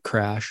mountain bike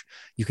crash,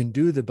 you can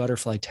do the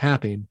butterfly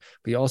tapping,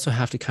 but you also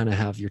have to kind of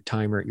have your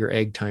timer, your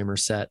egg timer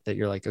set, that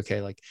you're like,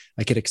 okay, like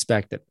I could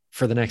expect that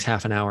for the next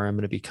half an hour, I'm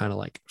going to be kind of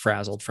like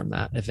frazzled from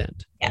that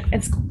event. Yeah,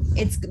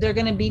 they're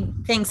going to be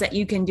things that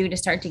you can do to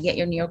start to get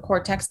your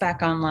neocortex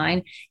back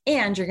online.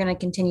 And you're going to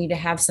continue to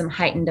have some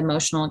heightened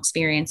emotional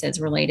experiences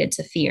related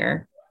to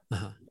fear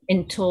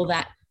until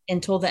the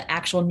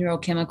actual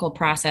neurochemical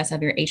process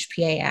of your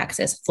HPA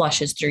axis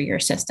flushes through your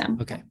system.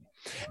 Okay.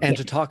 And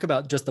to talk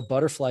about just the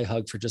butterfly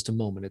hug for just a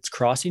moment, it's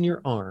crossing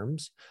your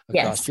arms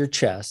across your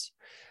chest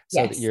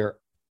so that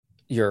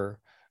your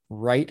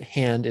right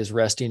hand is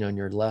resting on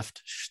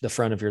the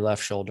front of your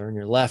left shoulder, and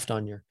your left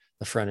on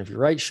the front of your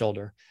right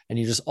shoulder. And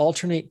you just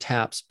alternate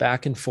taps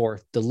back and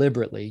forth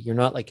deliberately. You're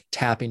not like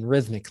tapping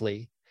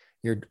rhythmically.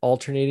 You're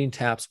alternating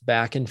taps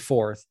back and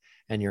forth,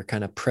 and you're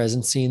kind of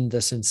presencing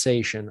the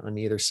sensation on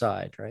either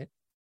side, right?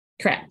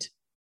 Correct.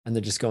 And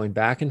they're just going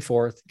back and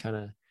forth, kind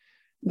of.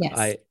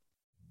 Yes.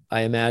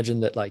 I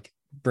imagine that like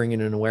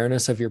bringing an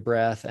awareness of your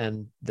breath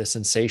and the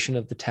sensation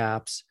of the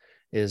taps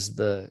is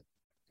the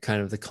kind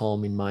of the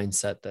calming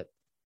mindset that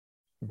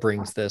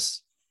brings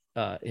this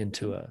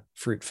into a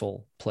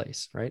fruitful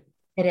place, right?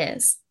 It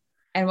is.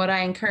 And what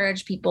I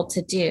encourage people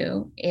to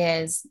do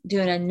is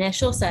do an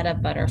initial set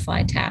of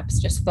butterfly taps,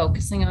 just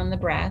focusing on the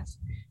breath,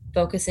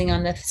 focusing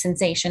on the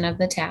sensation of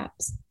the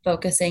taps,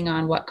 focusing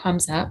on what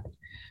comes up,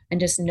 and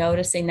just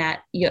noticing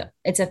that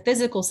it's a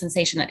physical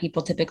sensation that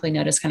people typically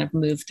notice kind of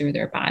move through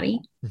their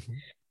body. Mm-hmm.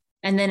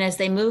 And then as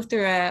they move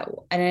through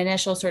an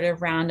initial sort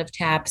of round of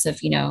taps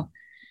of,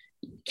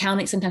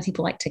 counting, sometimes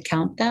people like to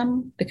count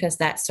them because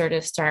that sort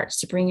of starts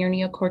to bring your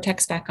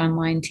neocortex back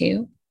online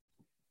too.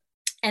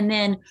 And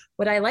then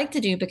what I like to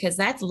do, because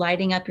that's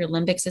lighting up your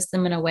limbic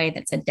system in a way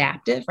that's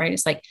adaptive, right?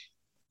 It's like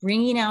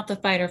bringing out the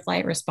fight or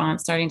flight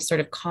response, starting to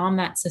sort of calm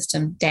that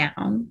system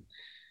down.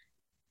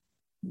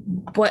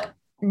 What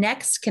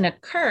next can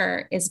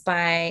occur is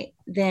by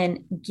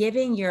then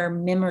giving your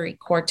memory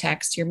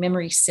cortex, your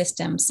memory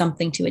system,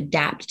 something to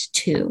adapt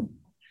to,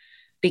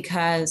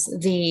 because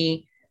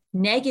the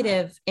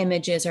negative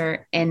images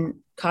are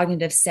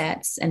cognitive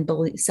sets and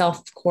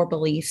self core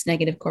beliefs,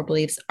 negative core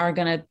beliefs are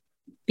going to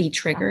be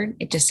triggered.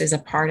 It just is a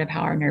part of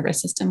how our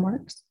nervous system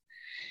works.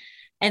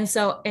 And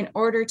so we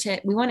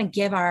want to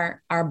give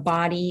our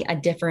body a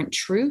different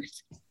truth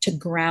to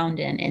ground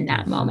in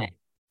that moment,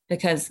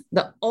 because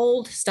the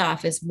old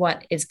stuff is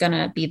what is going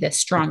to be the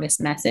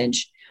strongest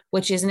message,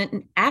 which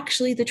isn't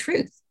actually the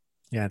truth.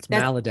 Yeah. It's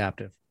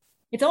maladaptive.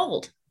 It's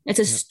old. It's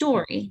a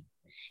story.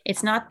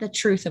 It's not the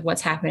truth of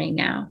what's happening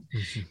now.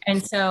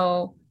 And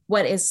so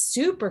what is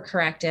super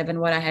corrective,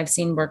 and what I have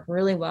seen work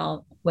really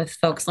well with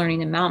folks learning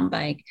to mountain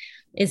bike,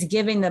 is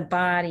giving the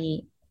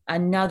body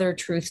another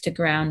truth to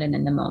ground in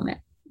the moment,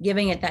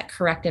 giving it that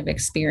corrective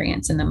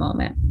experience in the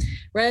moment,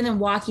 rather than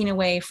walking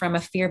away from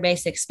a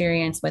fear-based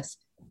experience with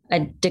a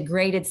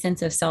degraded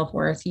sense of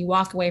self-worth. You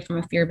walk away from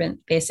a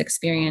fear-based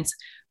experience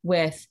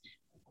with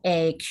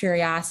a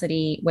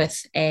curiosity,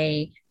 with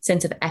a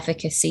sense of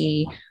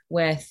efficacy,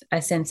 with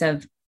a sense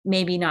of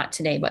maybe not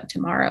today, but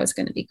tomorrow is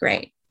going to be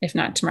great. If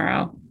not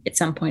tomorrow, at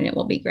some point it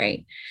will be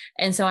great.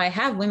 And so I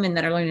have women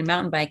that are learning to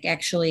mountain bike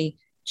actually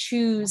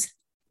choose.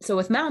 So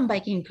with mountain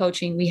biking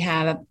coaching, we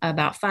have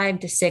about 5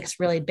 to 6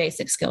 really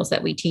basic skills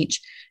that we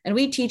teach. And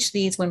we teach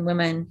these when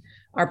women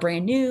are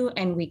brand new,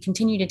 and we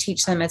continue to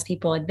teach them as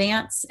people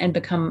advance and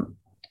become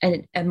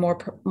a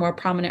more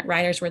prominent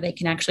riders, where they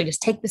can actually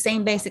just take the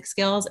same basic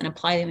skills and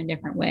apply them in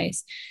different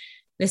ways.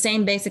 The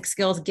same basic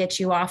skills get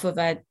you off of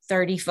a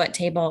 30-foot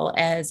table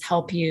as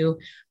help you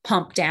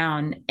pump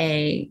down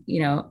a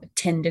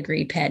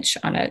 10-degree pitch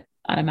on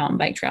a mountain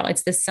bike trail.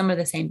 It's some of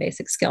the same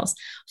basic skills.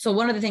 So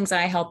one of the things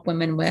I help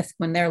women with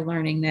when they're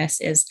learning this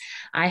is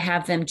I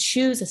have them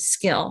choose a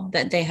skill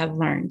that they have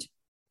learned,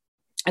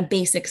 a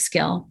basic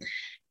skill,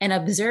 and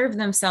observe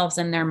themselves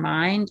in their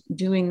mind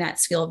doing that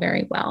skill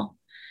very well,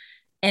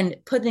 and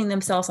putting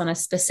themselves on a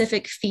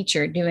specific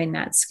feature doing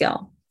that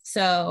skill.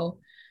 So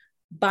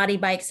body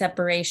bike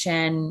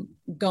separation,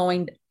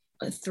 going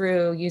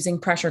through using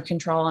pressure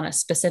control on a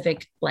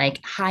specific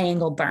like high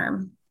angle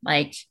berm,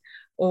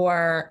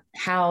 or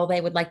how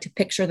they would like to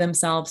picture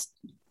themselves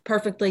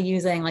perfectly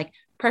using like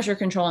pressure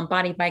control and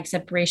body bike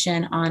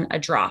separation on a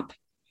drop,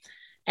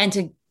 and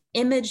to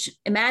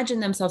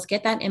imagine themselves,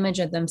 get that image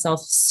of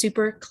themselves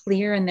super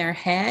clear in their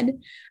head.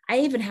 I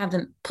even have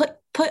them put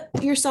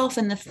yourself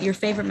in your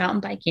favorite mountain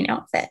biking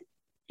outfit,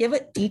 give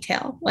it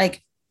detail,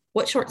 like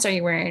what shorts are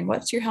you wearing?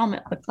 What's your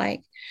helmet look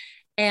like?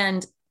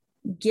 And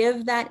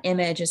give that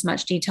image as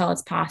much detail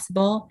as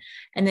possible.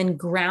 And then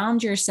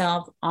ground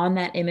yourself on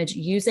that image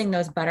using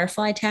those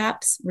butterfly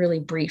taps really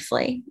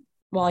briefly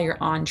while you're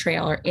on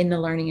trail or in the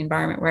learning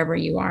environment, wherever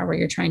you are, where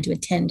you're trying to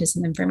attend to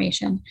some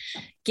information.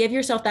 Give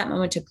yourself that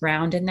moment to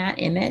ground in that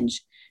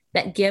image.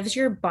 That gives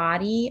your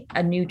body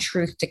a new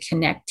truth to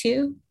connect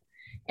to,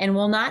 and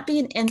will not be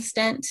an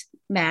instant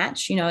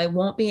match. It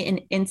won't be an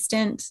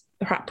instant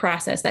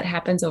process that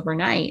happens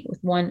overnight with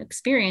one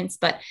experience.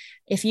 But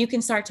if you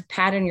can start to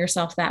pattern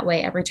yourself that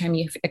way every time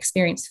you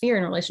experience fear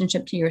in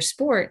relationship to your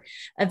sport,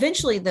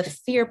 eventually the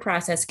fear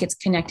process gets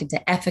connected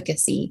to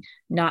efficacy,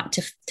 not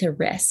to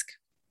risk.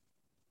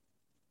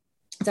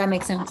 Does that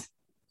make sense?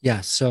 Yeah.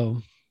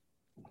 So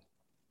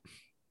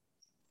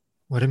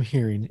what I'm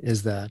hearing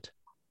is that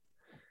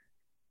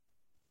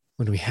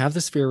when we have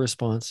this fear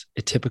response,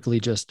 it typically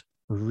just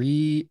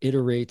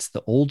reiterates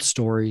the old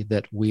story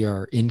that we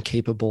are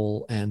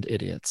incapable and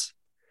idiots.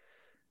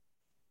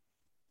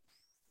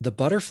 The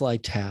butterfly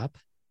tap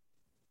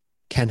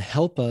can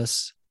help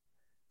us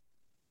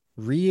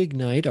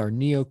reignite our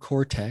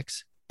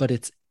neocortex, but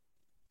it's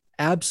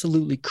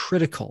absolutely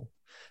critical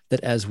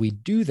that as we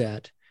do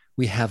that,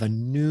 we have a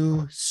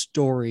new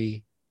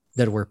story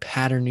that we're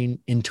patterning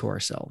into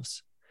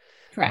ourselves.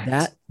 Correct.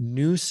 That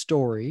new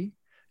story,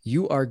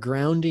 you are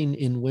grounding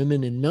in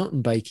women in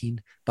mountain biking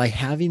by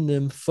having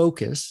them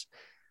focus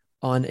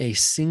on a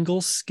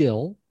single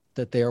skill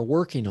that they are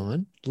working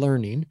on,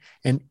 learning,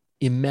 and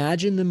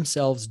imagine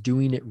themselves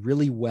doing it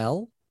really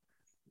well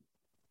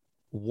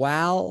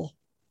while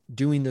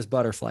doing this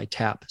butterfly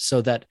tap,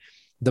 so that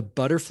the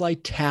butterfly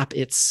tap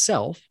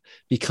itself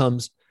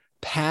becomes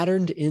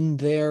patterned in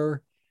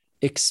their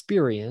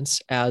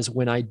experience as,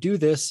 when I do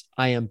this,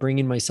 I am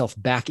bringing myself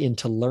back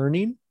into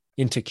learning,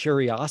 into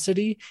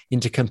curiosity,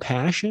 into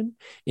compassion,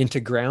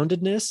 into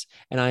groundedness.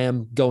 And I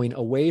am going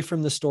away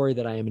from the story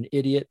that I am an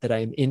idiot, that I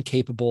am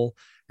incapable,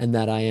 and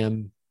that I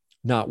am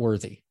not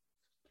worthy.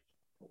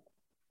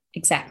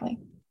 Exactly.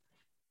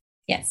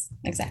 Yes,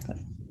 exactly.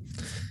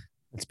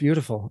 It's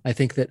beautiful. I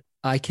think that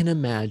I can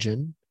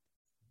imagine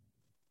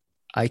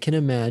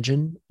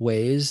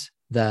ways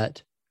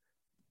that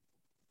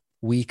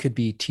we could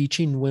be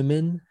teaching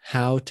women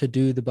how to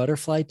do the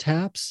butterfly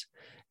taps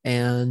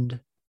and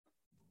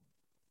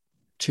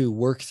to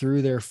work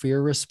through their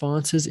fear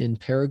responses in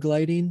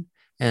paragliding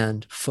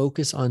and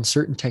focus on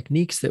certain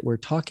techniques that we're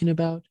talking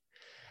about.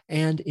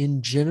 And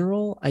in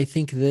general, I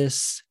think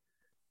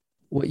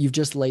what you've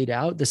just laid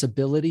out, this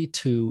ability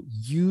to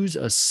use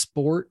a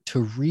sport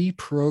to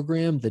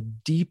reprogram the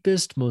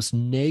deepest, most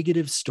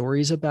negative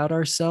stories about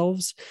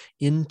ourselves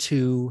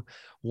into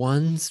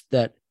ones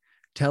that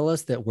tell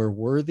us that we're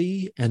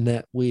worthy and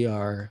that we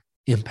are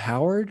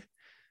empowered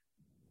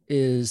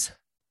is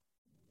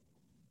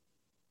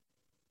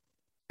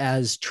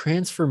as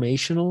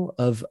transformational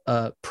of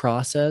a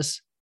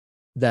process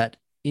that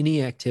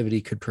any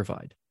activity could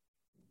provide.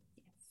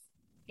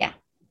 Yeah,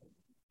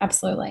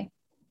 absolutely.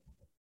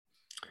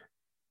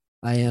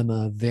 I am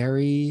a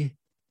very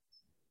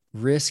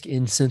risk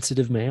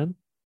insensitive man,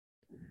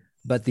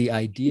 but the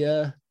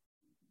idea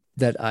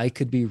that I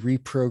could be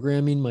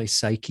reprogramming my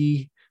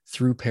psyche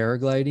through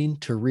paragliding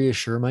to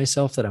reassure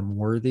myself that I'm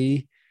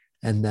worthy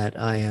and that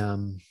I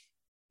am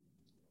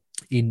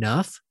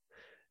enough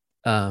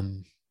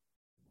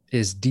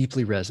is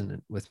deeply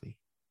resonant with me.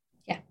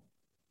 Yeah.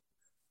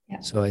 Yeah.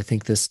 So I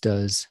think this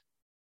does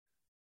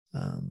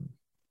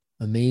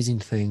amazing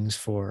things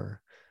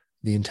for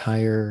the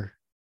entire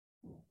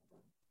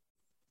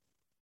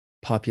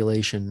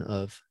population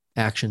of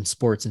action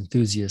sports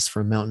enthusiasts,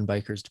 from mountain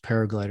bikers to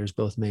paragliders,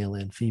 both male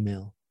and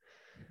female.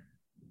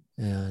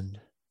 And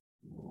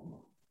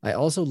I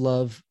also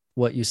love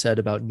what you said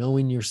about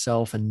knowing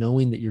yourself and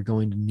knowing that you're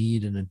going to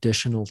need an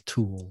additional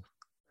tool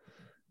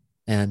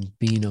and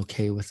being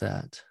okay with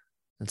that.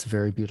 That's a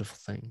very beautiful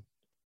thing.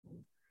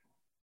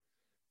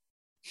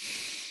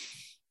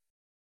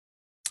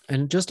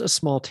 And just a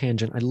small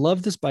tangent. I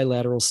love this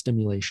bilateral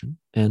stimulation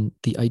and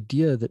the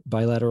idea that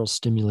bilateral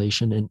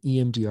stimulation and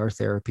EMDR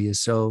therapy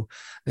is so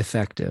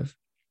effective.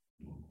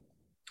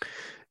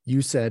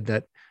 You said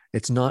that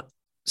it's not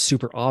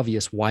super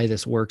obvious why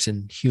this works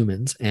in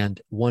humans.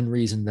 And one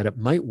reason that it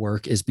might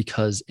work is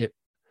because it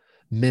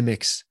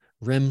mimics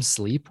REM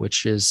sleep,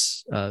 which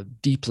is a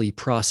deeply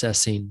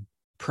processing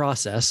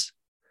process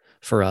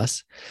for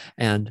us.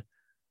 And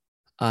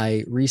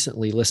I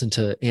recently listened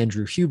to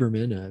Andrew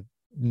Huberman, a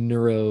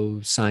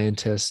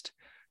neuroscientist,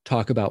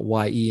 talk about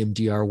why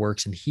EMDR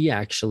works. And he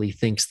actually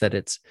thinks that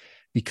it's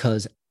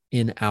because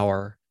in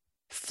our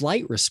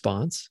flight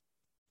response,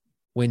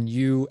 when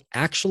you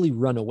actually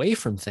run away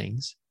from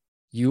things,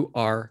 you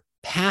are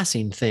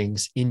passing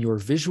things in your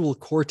visual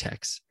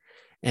cortex.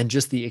 And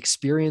just the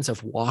experience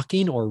of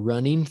walking or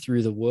running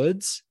through the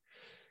woods,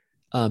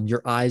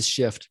 your eyes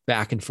shift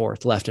back and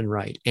forth, left and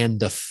right. And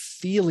the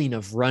feeling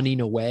of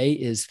running away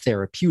is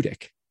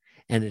therapeutic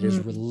and it is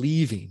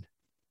relieving.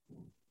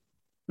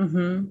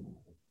 Mm-hmm.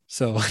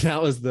 So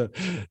that was my.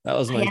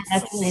 Yeah,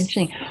 that's really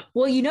interesting.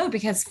 Well,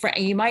 because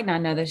you might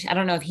not know this. I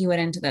don't know if he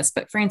went into this,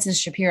 but Frances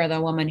Shapiro, the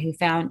woman who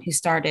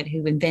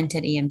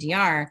invented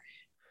EMDR,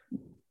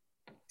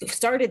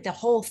 started the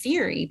whole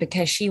theory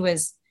because she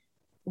was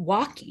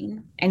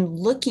walking and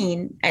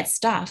looking at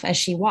stuff as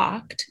she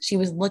walked. She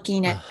was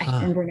looking at, I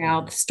remember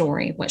now the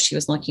story of what she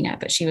was looking at,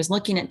 but she was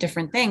looking at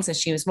different things as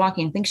she was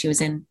walking. I think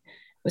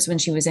was when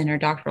she was in her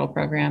doctoral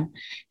program.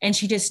 And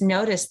she just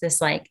noticed this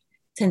like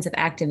sense of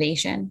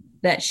activation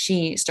that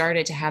she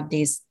started to have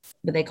these,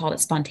 but they called it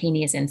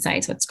spontaneous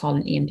insights. What's called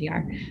an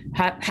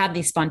EMDR, have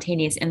these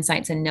spontaneous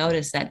insights and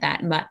notice that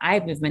eye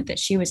movement that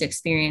she was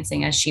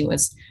experiencing as she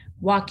was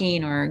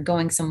walking or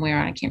going somewhere.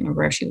 I can't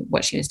remember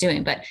what she was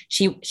doing, but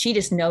she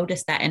just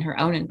noticed that in her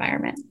own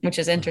environment, which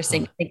is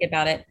interesting to think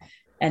about it.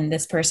 And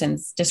this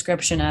person's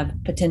description of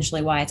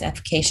potentially why it's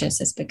efficacious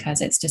is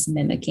because it's just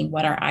mimicking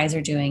what our eyes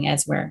are doing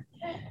as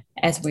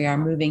we are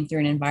moving through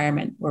an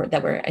environment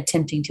that we're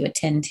attempting to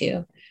attend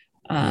to.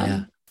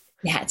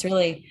 It's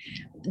really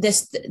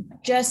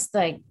just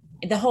like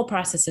the whole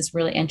process is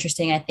really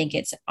interesting. I think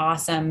it's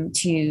awesome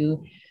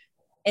to,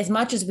 as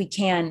much as we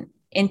can,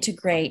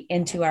 integrate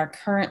into our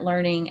current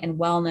learning and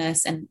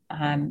wellness and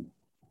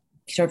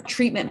sort of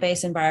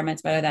treatment-based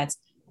environments, whether that's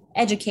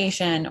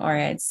education or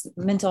it's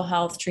mental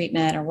health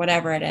treatment or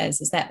whatever it is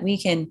that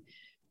we can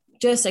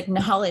just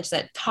acknowledge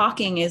that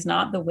talking is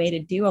not the way to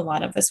do a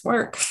lot of this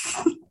work.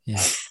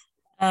 Yeah.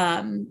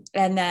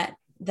 And that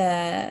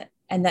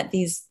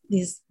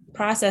these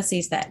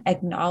processes that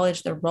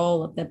acknowledge the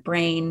role of the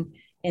brain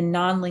in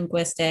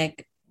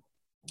non-linguistic,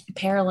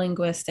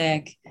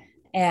 paralinguistic,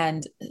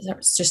 and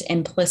just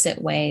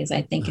implicit ways,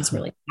 I think is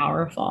really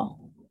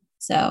powerful.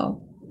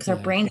 So, because our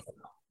brains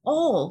are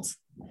old,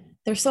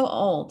 they're so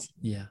old.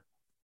 Yeah.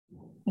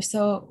 They're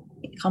so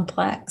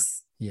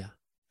complex. Yeah.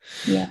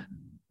 Yeah.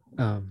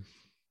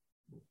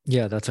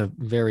 That's a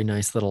very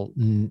nice little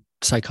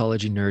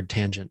psychology nerd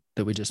tangent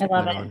that we just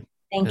went on.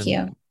 Thank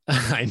you.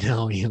 I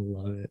know you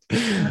love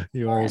it.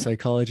 You are a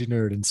psychology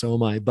nerd, and so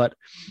am I. But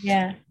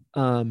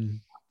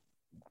and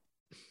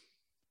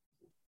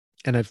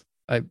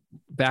I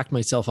backed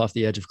myself off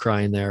the edge of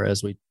crying there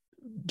as we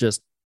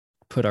just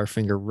put our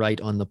finger right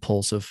on the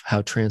pulse of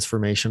how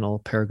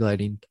transformational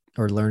paragliding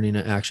or learning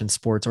action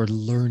sports or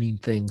learning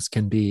things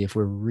can be if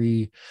we're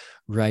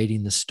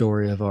rewriting the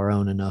story of our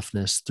own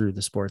enoughness through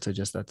the sports.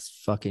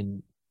 That's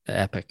fucking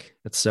epic.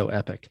 It's so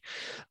epic.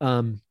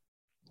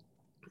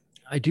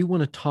 I do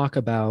want to talk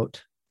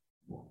about,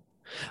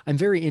 I'm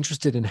very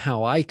interested in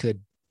how I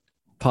could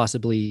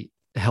possibly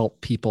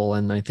help people.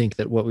 And I think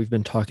that what we've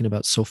been talking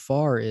about so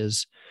far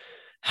is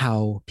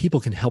how people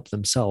can help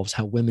themselves,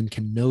 how women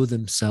can know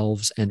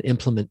themselves and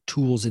implement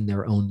tools in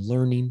their own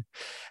learning,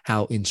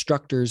 how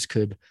instructors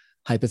could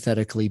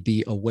hypothetically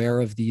be aware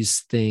of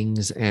these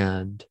things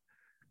and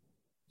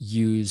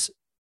use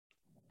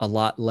a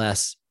lot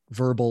less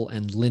verbal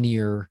and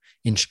linear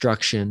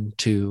instruction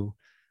to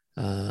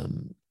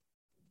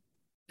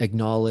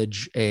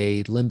acknowledge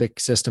a limbic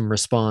system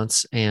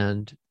response,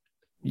 and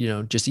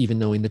just even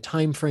knowing the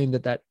time frame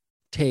that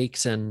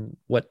takes and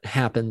what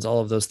happens, all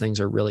of those things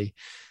are really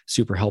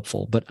super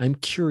helpful. But I'm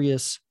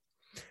curious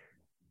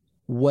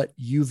what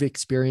you've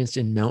experienced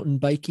in mountain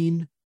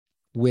biking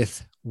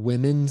with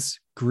women's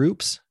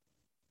groups.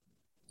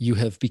 You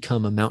have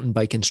become a mountain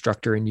bike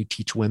instructor and you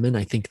teach women.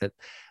 I think that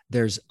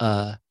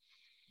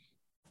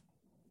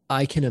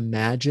I can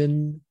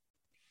imagine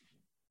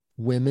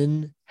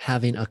women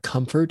having a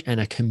comfort and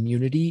a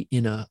community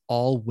in a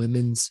all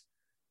women's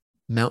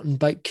mountain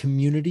bike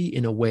community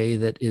in a way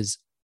that is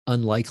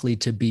unlikely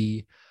to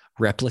be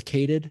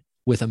replicated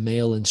with a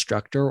male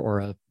instructor or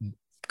a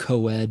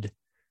co-ed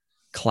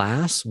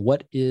class.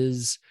 What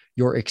is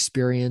your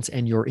experience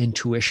and your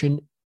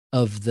intuition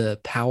of the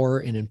power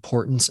and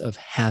importance of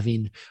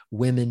having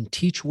women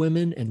teach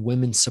women and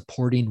women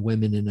supporting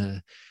women in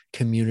a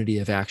community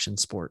of action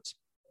sports?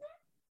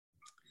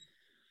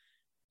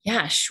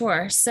 Yeah,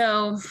 sure.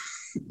 So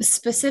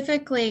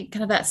specifically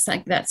kind of that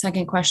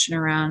second question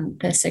around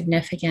the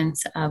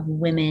significance of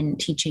women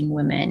teaching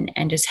women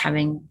and just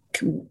having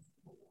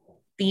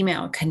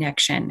female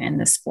connection in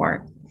the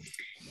sport.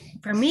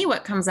 For me,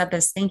 what comes up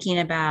is thinking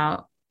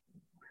about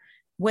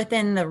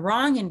within the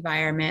wrong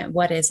environment,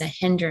 what is a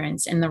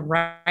hindrance, and the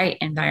right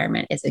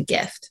environment is a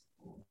gift.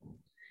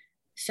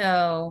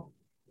 So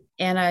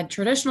in a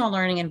traditional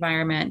learning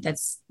environment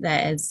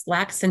that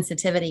lacks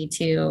sensitivity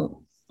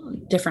to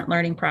different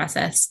learning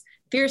process,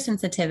 fear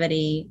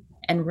sensitivity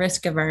and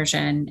risk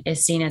aversion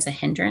is seen as a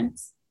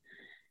hindrance.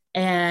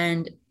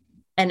 And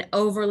an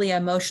overly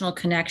emotional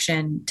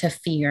connection to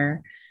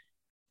fear,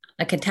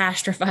 a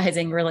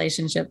catastrophizing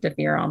relationship to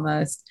fear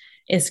almost,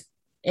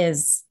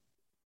 is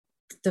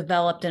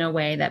developed in a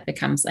way that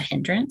becomes a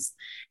hindrance.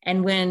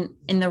 And when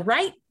in the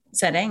right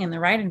setting, in the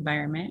right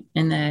environment,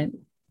 in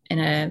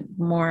a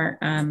more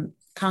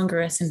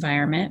congruous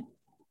environment,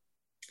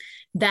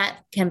 that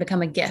can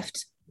become a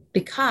gift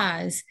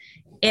because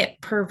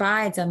it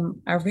provides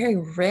a very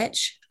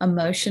rich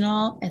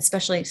emotional,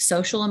 especially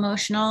social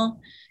emotional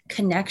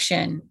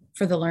connection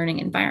for the learning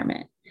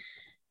environment.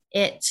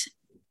 It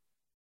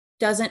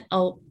doesn't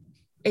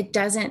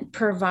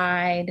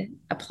provide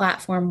a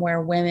platform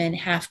where women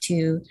have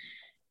to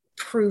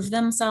prove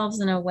themselves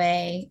in a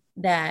way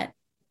that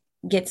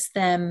gets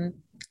them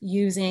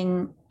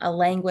using a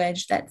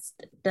language that's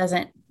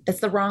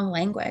the wrong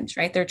language,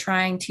 right? They're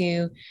trying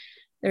to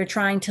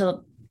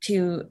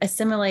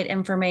assimilate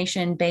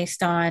information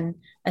based on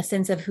a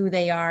sense of who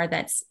they are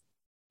that's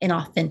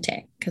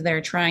inauthentic, because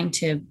they're trying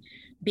to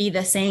be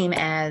the same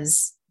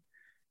as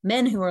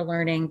men who are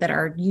learning that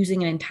are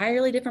using an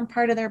entirely different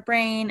part of their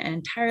brain, an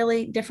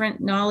entirely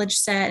different knowledge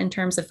set in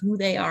terms of who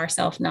they are,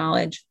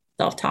 self-knowledge,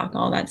 self-talk,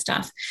 all that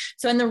stuff.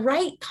 So in the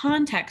right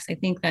context, I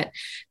think that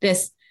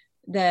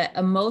the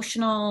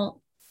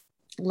emotional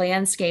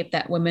landscape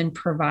that women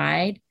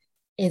provide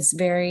is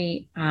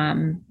very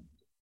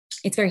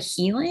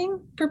healing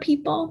for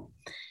people.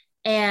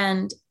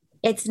 And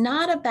it's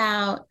not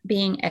about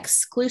being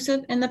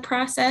exclusive in the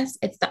process.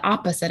 It's the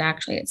opposite,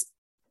 actually. It's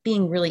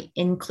being really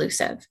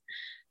inclusive,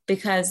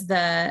 because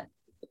the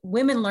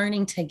women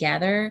learning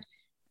together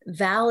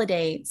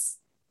validates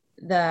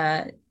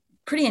the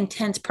pretty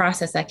intense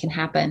process that can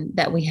happen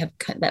that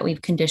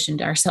we've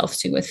conditioned ourselves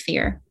to with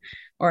fear,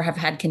 or have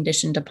had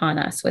conditioned upon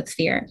us with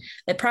fear.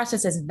 The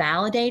process is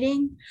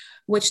validating,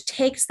 which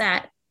takes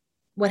that.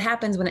 What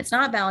happens when it's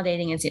not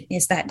validating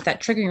is that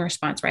triggering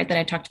response, right? That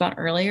I talked about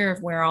earlier,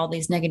 of where all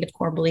these negative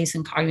core beliefs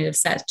and cognitive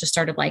sets just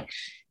started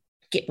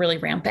get really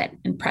rampant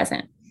and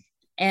present.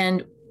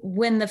 And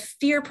when the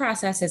fear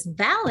process is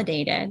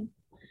validated,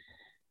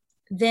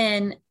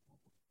 then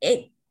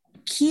it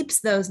keeps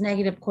those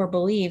negative core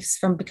beliefs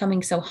from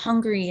becoming so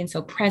hungry and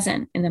so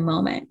present in the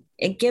moment.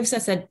 It gives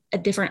us a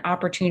different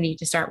opportunity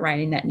to start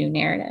writing that new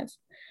narrative.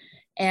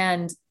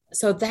 And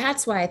so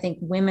that's why I think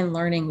women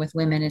learning with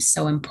women is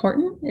so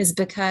important, is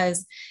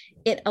because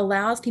it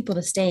allows people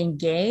to stay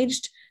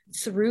engaged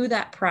through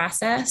that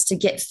process, to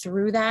get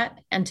through that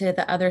and to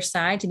the other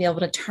side, to be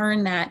able to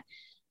turn that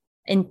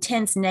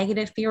intense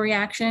negative fear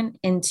reaction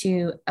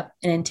into an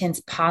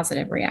intense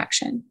positive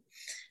reaction.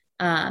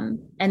 And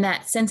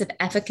that sense of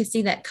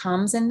efficacy that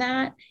comes in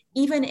that,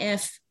 even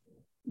if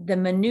the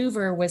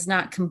maneuver was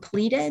not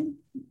completed,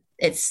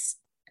 it's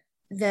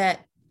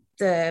that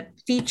the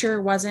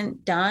feature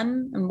wasn't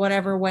done in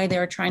whatever way they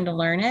were trying to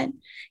learn it,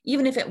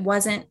 even if it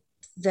wasn't,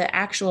 the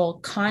actual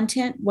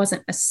content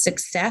wasn't a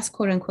success,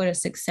 quote unquote, a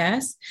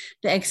success,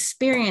 the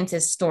experience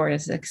is stored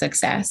as a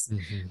success.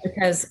 Mm-hmm.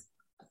 Because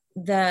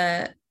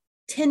the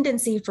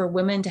tendency for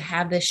women to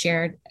have this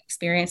shared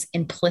experience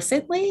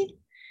implicitly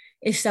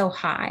is so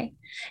high.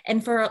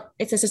 And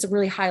it's just a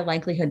really high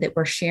likelihood that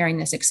we're sharing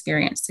this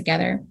experience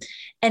together.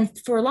 And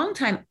for a long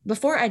time,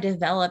 before I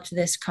developed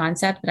this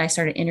concept that I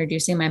started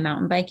introducing my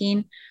mountain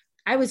biking,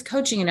 I was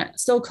coaching and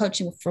still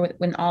coaching for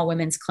when all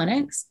women's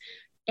clinics.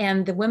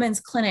 And the women's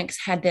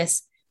clinics had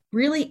this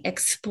really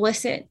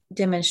explicit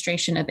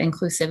demonstration of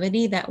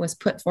inclusivity that was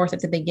put forth at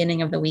the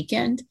beginning of the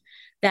weekend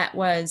that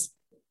was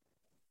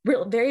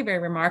very, very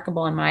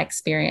remarkable in my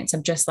experience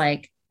of just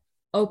like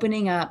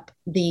opening up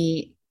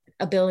the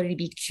ability to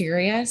be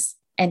curious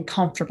and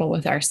comfortable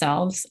with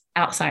ourselves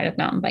outside of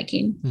mountain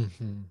biking.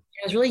 Mm-hmm.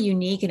 It was really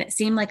unique and it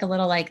seemed like a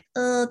little like,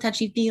 oh,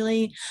 touchy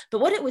feely.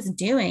 But what it was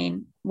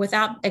doing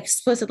without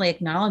explicitly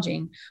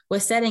acknowledging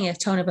was setting a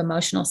tone of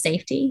emotional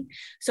safety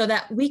so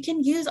that we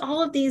can use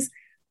all of these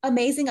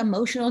amazing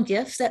emotional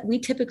gifts that we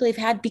typically have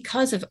had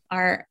because of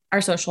our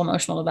social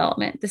emotional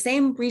development. The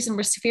same reason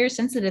we're fear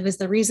sensitive is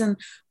the reason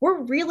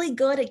we're really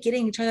good at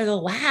getting each other to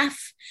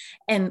laugh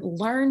and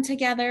learn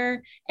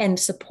together and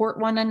support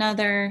one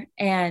another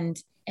and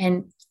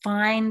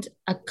find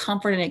a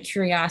comfort and a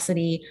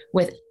curiosity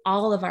with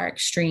all of our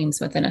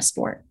extremes within a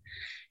sport.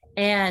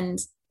 And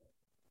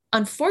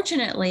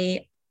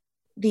unfortunately,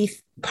 the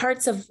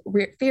parts of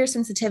fear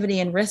sensitivity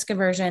and risk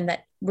aversion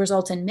that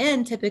result in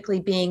men typically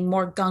being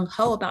more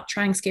gung-ho about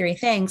trying scary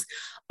things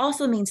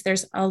also means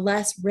there's a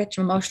less rich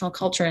emotional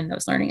culture in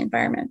those learning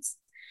environments.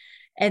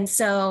 And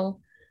so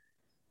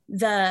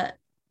the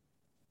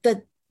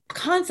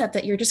concept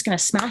that you're just going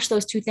to smash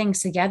those two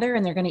things together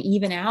and they're going to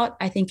even out,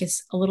 I think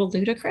is a little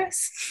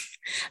ludicrous.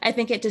 I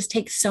think it just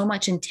takes so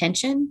much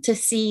intention to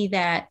see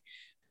that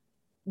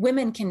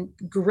women can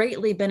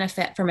greatly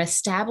benefit from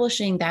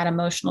establishing that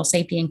emotional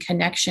safety and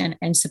connection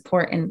and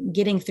support and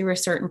getting through a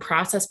certain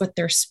process with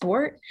their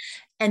sport,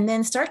 and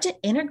then start to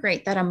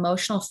integrate that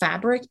emotional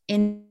fabric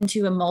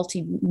into a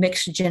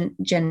mixed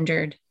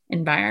gendered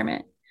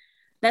environment.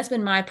 That's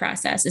been my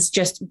process, is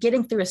just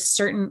getting through a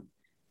certain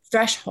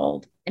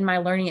threshold in my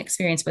learning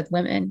experience with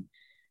women,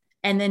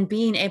 and then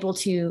being able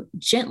to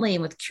gently,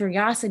 with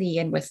curiosity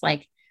and with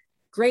like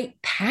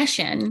great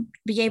passion,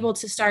 be able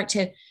to start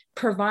to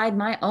provide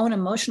my own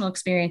emotional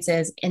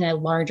experiences in a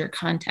larger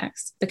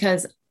context.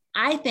 Because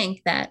I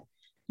think that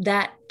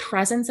that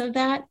presence of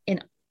that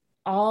in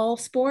all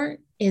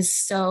sport is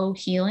so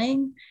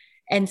healing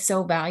and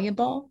so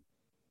valuable.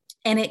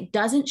 And it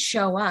doesn't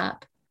show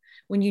up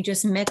when you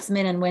just mix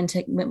men and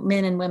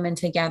women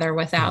together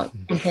without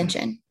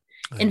intention.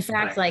 In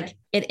fact, like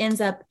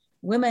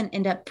women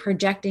end up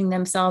projecting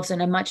themselves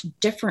in a much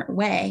different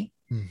way.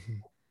 Mm-hmm.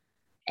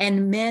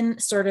 And men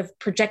sort of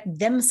project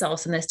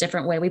themselves in this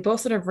different way. We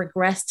both sort of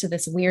regress to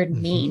this weird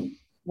mean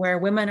where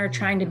women are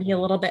trying to be a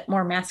little bit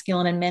more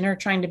masculine and men are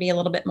trying to be a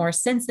little bit more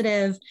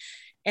sensitive.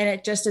 And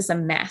it just is a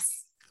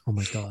mess. Oh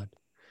my God.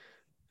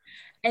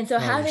 And so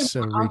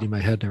reading my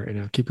head right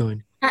now. Keep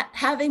going.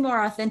 Having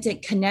more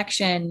authentic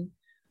connection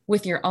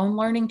with your own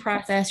learning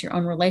process, your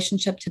own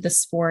relationship to the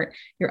sport,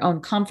 your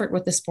own comfort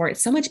with the sport.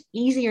 It's so much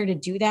easier to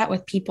do that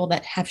with people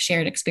that have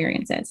shared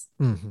experiences.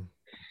 Mm-hmm.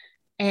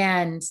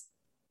 And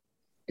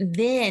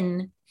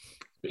then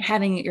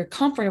having your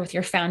comfort with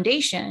your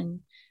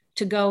foundation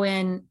to go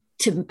in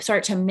to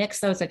start to mix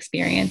those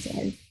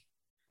experiences.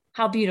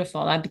 How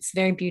beautiful. It's a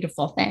very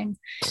beautiful thing.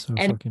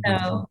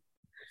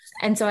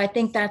 And so I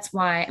think that's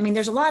why, I mean,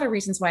 there's a lot of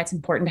reasons why it's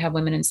important to have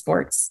women in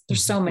sports.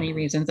 There's so many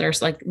reasons.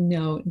 There's like,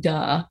 no,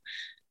 duh.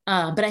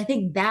 But I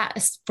think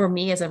that for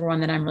me is one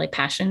that I'm really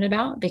passionate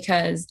about,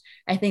 because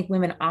I think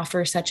women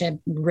offer such a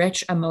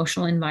rich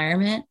emotional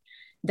environment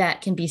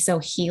that can be so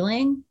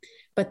healing,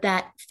 but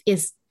that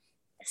is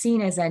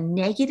seen as a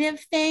negative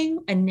thing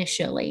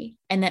initially,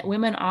 and that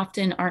women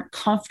often aren't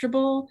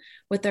comfortable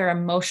with their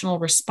emotional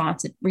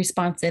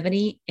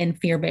responsivity in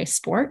fear-based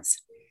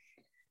sports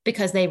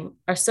because they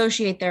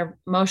associate their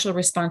emotional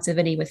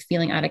responsivity with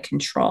feeling out of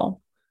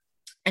control.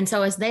 And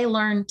so as they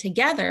learn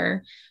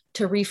together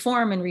to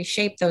reform and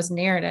reshape those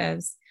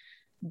narratives,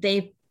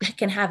 they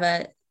can have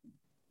a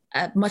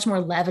much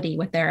more levity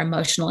with their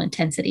emotional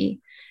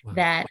intensity.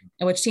 Wow.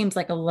 Which seems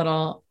like a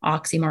little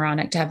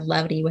oxymoronic to have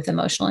levity with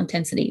emotional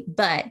intensity,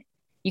 but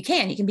you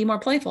can be more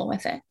playful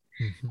with it.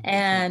 Mm-hmm.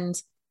 And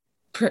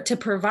to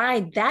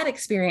provide that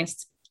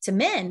experience to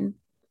men,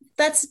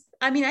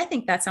 I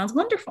think that sounds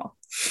wonderful.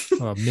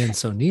 Well, men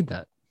so need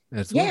that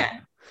as well. Yeah.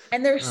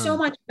 And there's so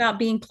much about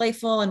being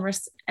playful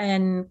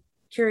and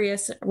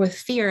curious with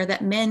fear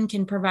that men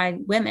can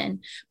provide women,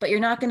 but you're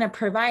not going to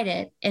provide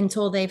it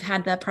until they've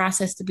had the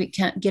process to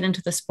get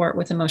into the sport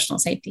with emotional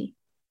safety.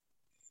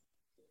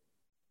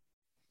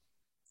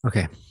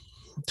 Okay.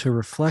 To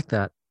reflect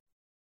that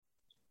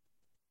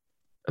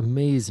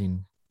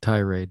amazing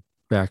tirade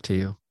back to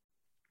you,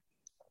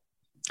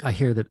 I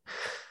hear that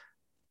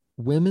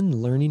women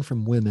learning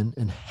from women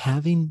and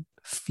having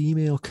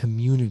female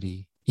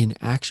community in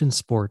action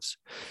sports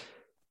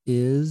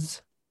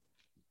is,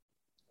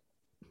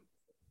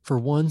 for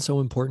one, so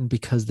important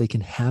because they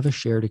can have a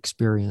shared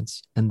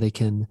experience and they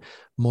can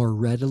more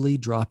readily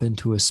drop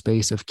into a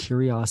space of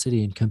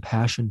curiosity and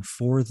compassion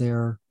for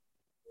their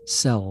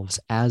selves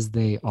as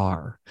they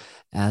are,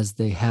 as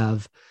they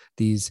have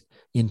these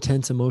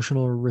intense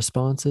emotional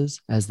responses,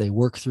 as they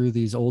work through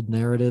these old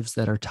narratives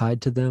that are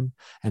tied to them,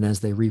 and as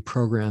they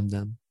reprogram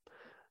them.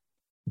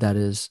 That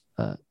is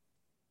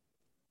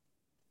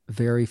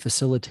very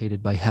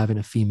facilitated by having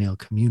a female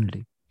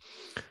community.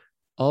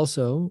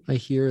 Also, I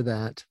hear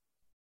that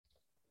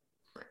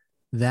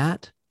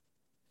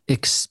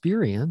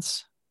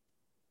experience,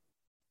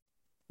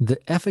 the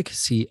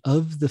efficacy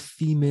of the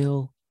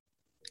female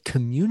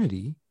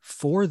community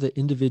for the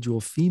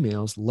individual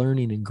females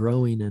learning and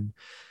growing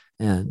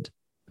and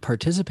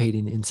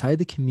participating inside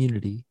the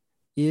community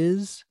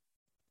is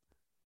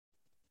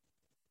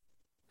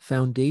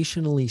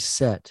foundationally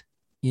set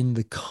in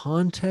the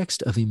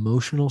context of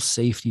emotional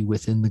safety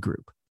within the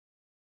group,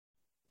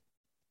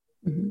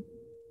 Mm-hmm.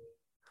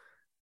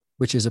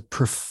 which is a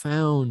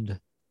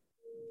profound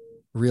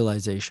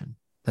realization.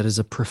 That is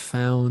a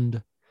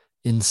profound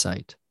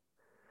insight.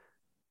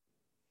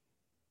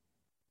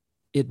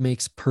 It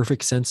makes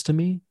perfect sense to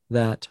me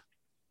that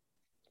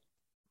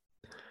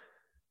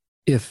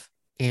if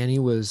Annie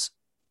was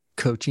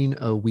coaching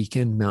a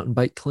weekend mountain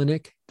bike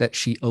clinic that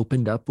she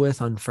opened up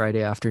with on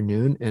Friday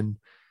afternoon and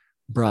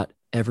brought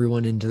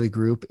everyone into the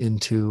group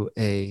into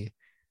a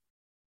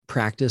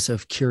practice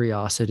of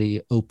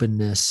curiosity,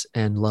 openness,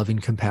 and loving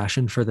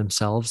compassion for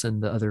themselves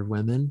and the other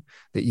women,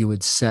 that you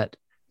would set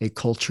a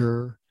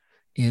culture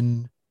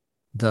in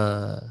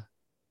the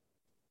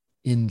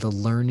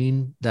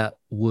learning that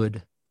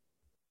would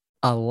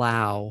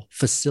allow,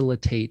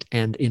 facilitate,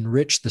 and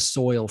enrich the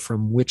soil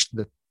from which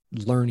the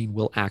learning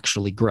will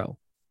actually grow.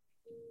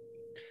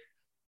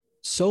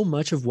 So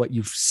much of what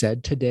you've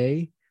said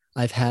today,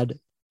 I've had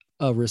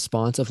a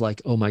response of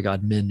like, oh my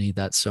God, men need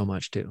that so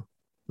much too.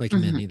 Like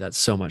men need that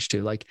so much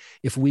too. Like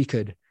if we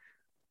could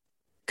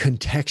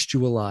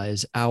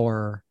contextualize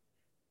our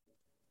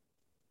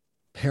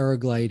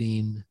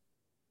paragliding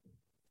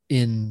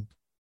in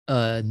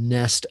a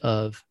nest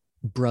of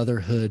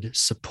brotherhood,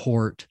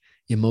 support,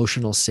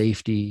 emotional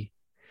safety,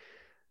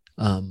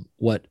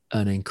 what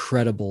an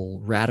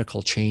incredible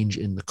radical change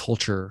in the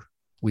culture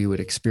we would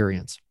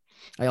experience.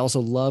 I also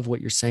love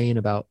what you're saying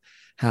about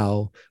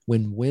how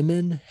when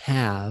women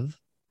have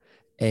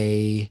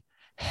a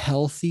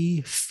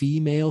healthy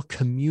female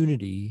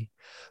community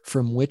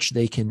from which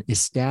they can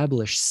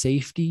establish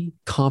safety,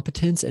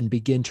 competence, and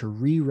begin to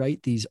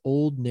rewrite these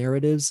old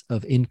narratives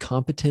of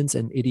incompetence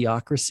and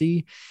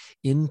idiocracy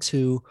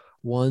into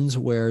ones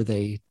where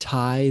they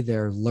tie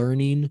their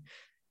learning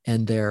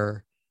and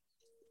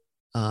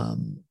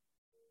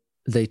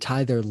they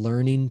tie their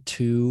learning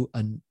to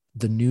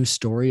the new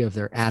story of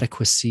their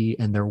adequacy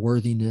and their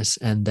worthiness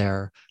and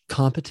their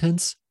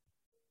competence,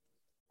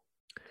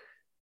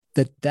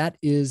 that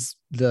is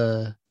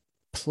the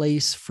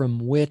place from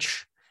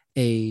which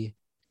a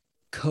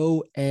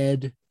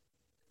co-ed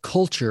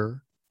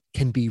culture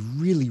can be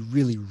really,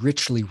 really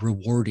richly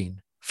rewarding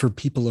for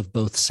people of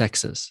both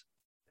sexes.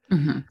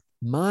 Mm-hmm.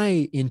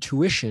 My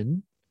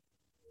intuition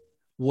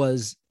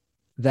was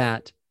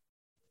that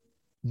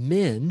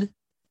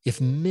if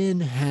men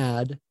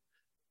had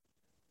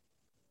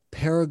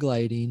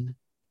paragliding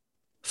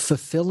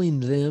fulfilling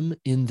them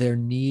in their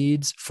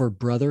needs for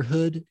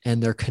brotherhood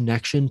and their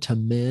connection to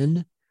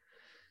men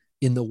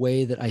in the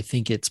way that I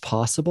think it's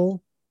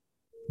possible,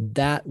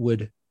 that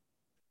would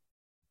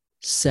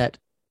set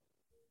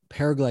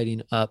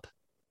paragliding up.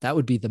 That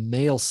would be the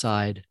male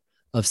side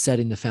of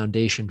setting the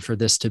foundation for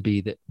this to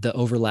be the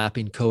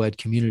overlapping co-ed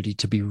community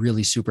to be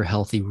really super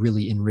healthy,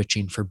 really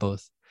enriching for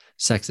both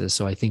sexes.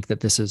 So I think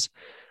that this is,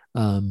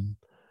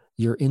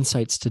 your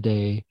insights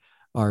today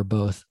are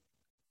both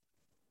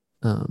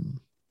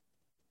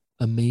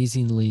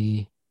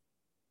amazingly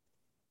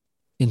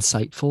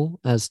insightful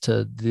as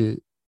to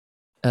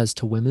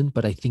women,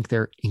 but I think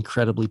they're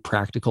incredibly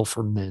practical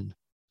for men.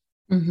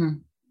 Mm-hmm.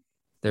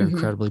 They're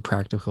incredibly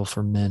practical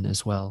for men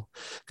as well.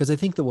 Because I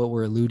think that what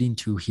we're alluding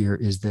to here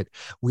is that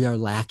we are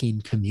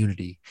lacking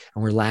community,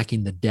 and we're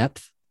lacking the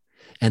depth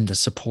and the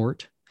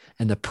support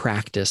and the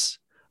practice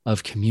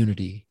of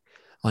community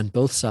on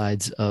both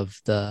sides of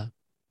the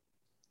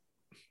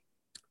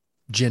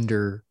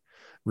gender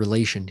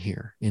relation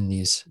here in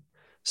these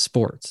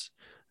sports.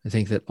 I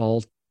think that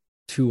all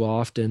too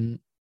often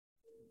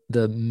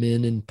the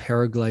men in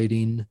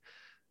paragliding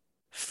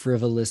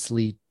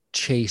frivolously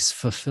chase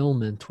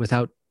fulfillment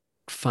without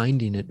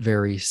finding it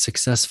very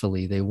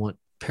successfully. They want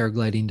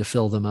paragliding to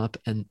fill them up,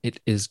 and it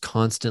is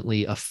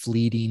constantly a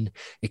fleeting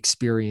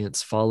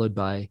experience followed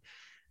by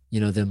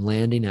them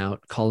landing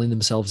out, calling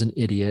themselves an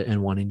idiot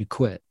and wanting to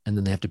quit. And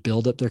then they have to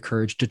build up their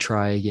courage to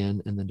try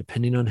again. And then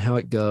depending on how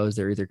it goes,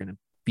 they're either going to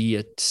be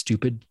a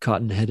stupid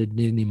cotton-headed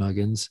ninny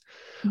muggins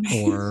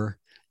or,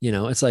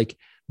 it's like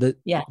the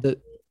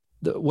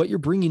what you're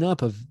bringing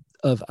up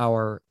of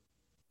our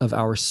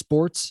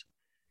sports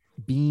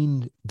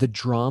being the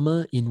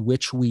drama in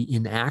which we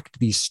enact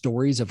these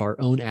stories of our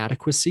own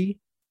adequacy.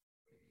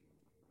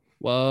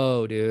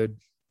 Whoa, dude.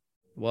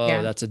 Whoa,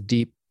 yeah. That's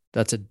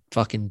a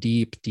fucking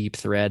deep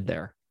thread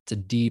there. It's a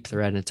deep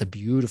thread, and it's a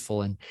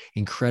beautiful and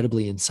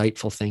incredibly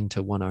insightful thing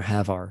to want to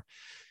have our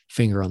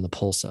finger on the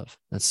pulse of.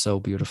 That's so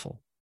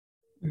beautiful.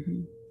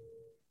 Mm-hmm.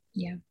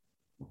 Yeah,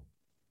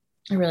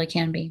 it really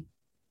can be.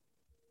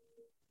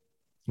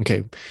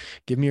 Okay.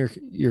 Give me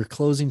your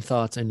closing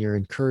thoughts and your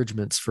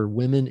encouragements for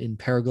women in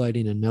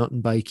paragliding and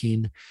mountain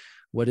biking.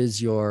 What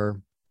is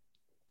your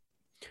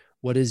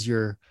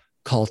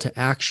call to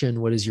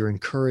action? What is your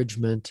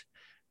encouragement?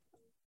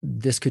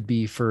 This could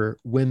be for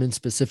women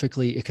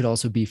specifically. It could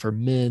also be for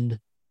men.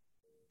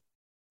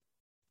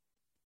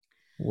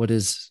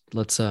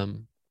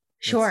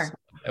 Sure.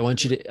 I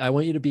want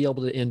you to be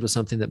able to end with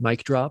something that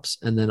Mike drops,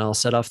 and then I'll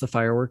set off the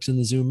fireworks in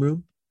the Zoom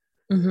room.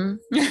 Mm-hmm.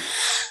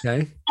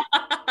 Okay.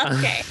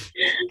 Okay.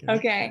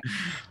 Okay.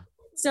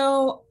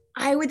 So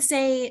I would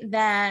say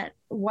that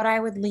what I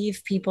would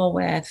leave people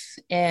with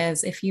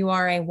is, if you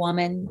are a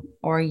woman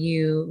or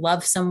you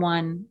love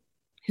someone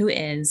who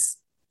is,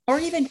 or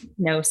even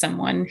know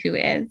someone who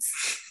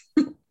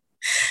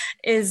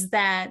is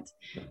that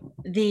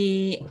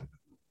the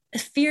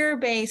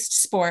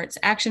fear-based sports,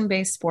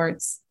 action-based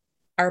sports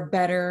are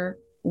better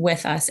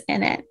with us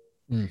in it.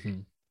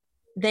 Mm-hmm.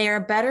 They are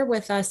better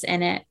with us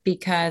in it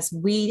because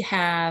we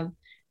have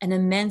an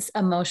immense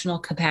emotional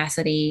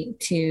capacity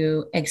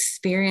to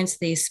experience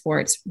these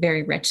sports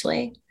very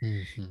richly.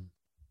 Mm-hmm.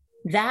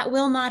 That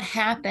will not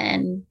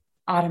happen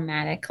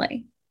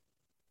automatically.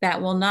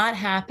 That will not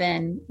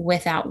happen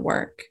without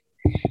work.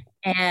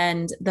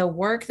 And the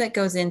work that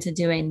goes into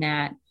doing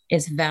that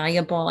is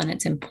valuable and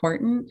it's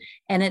important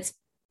and it's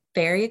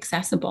very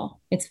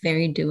accessible. It's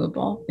very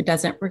doable. It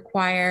doesn't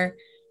require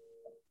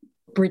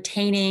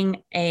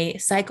retaining a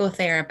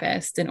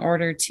psychotherapist in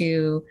order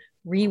to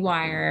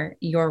rewire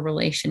your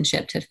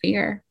relationship to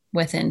fear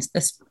within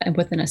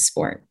a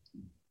sport.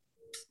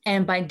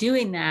 And by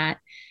doing that,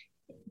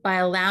 by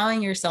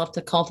allowing yourself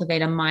to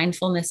cultivate a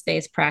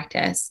mindfulness-based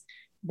practice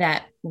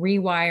that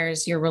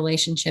rewires your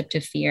relationship to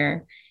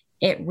fear,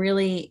 it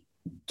really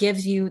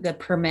gives you the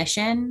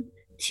permission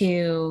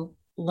to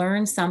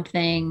learn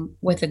something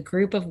with a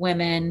group of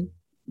women,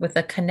 with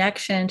a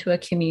connection to a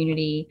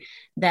community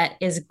that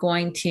is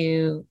going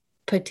to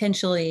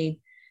potentially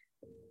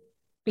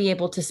be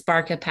able to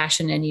spark a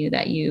passion in you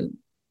that you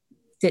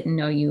didn't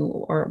know you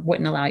or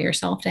wouldn't allow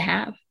yourself to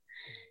have.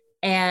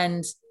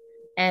 And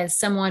as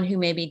someone who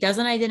maybe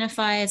doesn't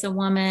identify as a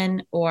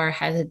woman or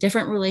has a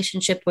different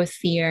relationship with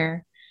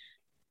fear,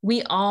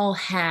 we all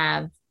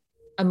have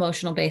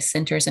emotional based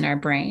centers in our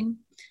brain.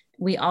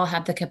 We all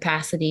have the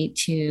capacity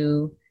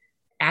to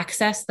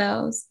access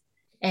those.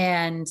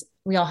 And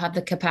we all have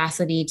the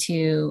capacity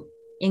to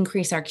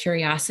increase our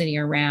curiosity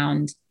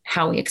around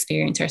how we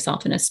experience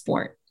ourselves in a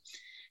sport.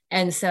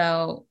 And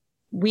so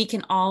we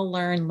can all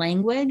learn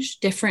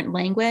different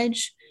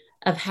language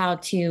of how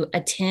to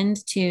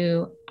attend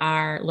to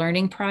our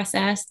learning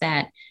process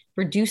that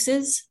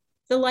reduces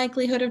the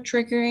likelihood of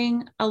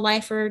triggering a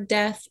life or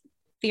death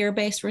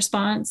fear-based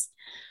response.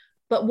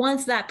 But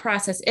once that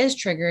process is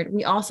triggered,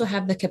 we also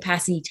have the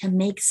capacity to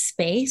make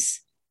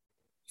space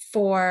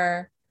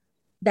for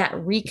that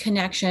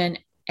reconnection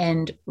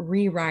and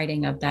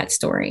rewriting of that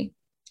story.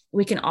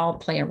 We can all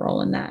play a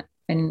role in that.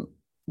 And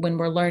when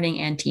we're learning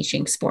and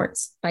teaching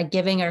sports, by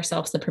giving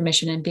ourselves the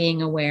permission and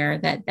being aware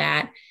that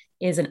that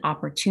is an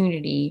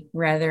opportunity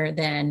rather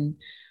than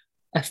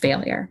a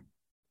failure.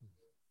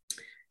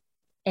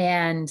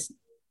 And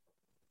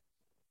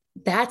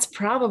that's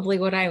probably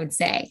what I would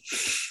say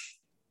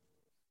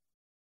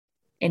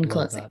in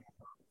closing.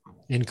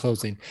 In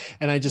closing.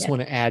 And I just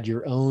want to add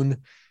your own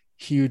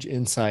huge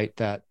insight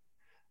that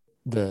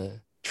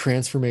the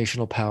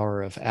transformational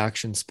power of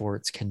action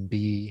sports can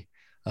be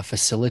a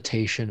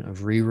facilitation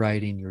of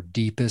rewriting your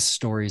deepest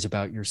stories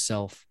about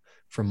yourself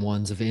from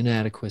ones of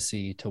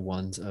inadequacy to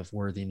ones of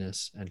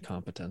worthiness and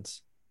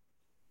competence.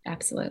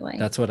 Absolutely.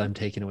 That's what I'm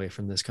taking away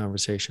from this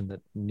conversation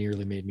that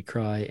nearly made me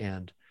cry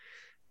and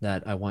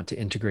that I want to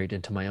integrate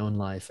into my own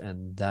life.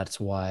 And that's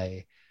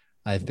why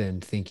I've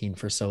been thinking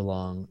for so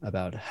long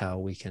about how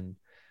we can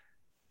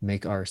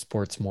make our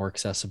sports more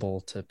accessible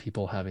to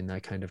people having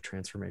that kind of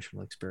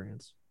transformational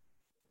experience.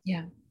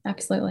 Yeah,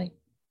 absolutely.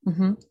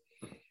 Mm-hmm.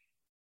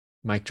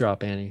 Mic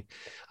drop, Annie.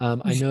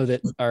 I know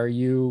that, are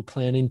you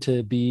planning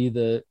to be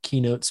the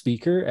keynote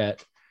speaker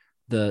at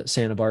the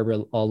Santa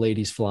Barbara All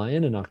Ladies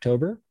Fly-In in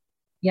October?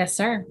 Yes,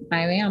 sir. I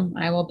am.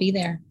 I will be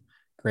there.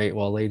 Great.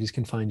 Well, ladies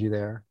can find you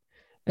there.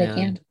 They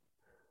can.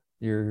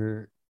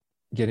 You're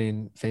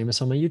getting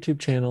famous on my YouTube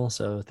channel.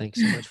 So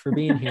thanks so much for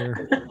being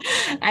here.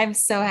 I'm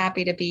so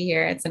happy to be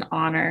here. It's an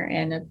honor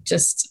and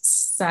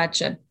just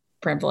such a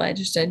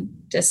privilege to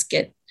just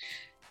get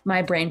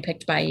my brain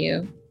picked by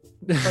you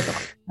for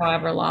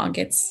however long.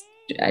 It's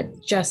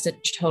just a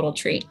total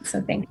treat.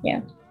 So thank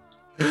you.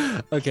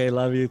 Okay.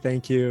 Love you.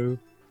 Thank you.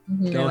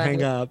 Don't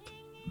hang up.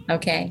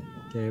 Okay.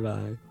 Okay.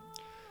 Bye.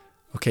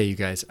 Okay, you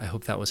guys, I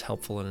hope that was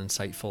helpful and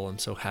insightful. I'm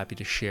so happy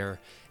to share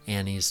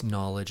Annie's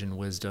knowledge and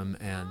wisdom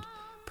and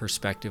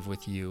perspective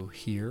with you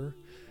here.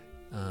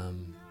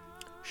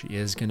 She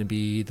is going to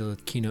be the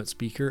keynote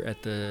speaker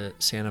at the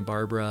Santa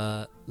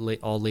Barbara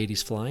All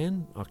Ladies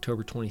Fly-In,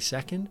 October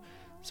 22nd.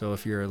 So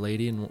if you're a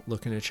lady and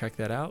looking to check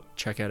that out,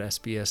 check out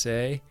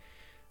SBSA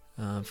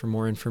for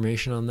more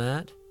information on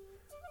that.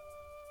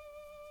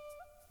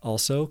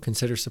 Also,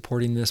 consider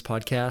supporting this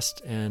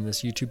podcast and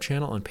this YouTube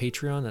channel on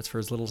Patreon. That's for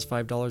as little as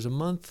 $5 a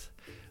month.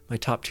 My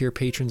top tier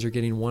patrons are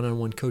getting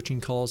one-on-one coaching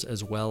calls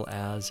as well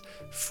as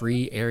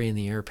free Airy in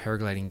the Air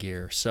paragliding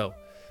gear. So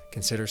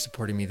consider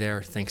supporting me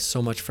there. Thanks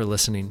so much for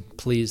listening.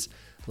 Please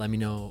let me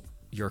know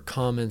your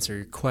comments or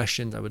your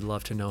questions. I would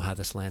love to know how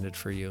this landed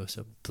for you.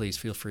 So please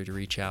feel free to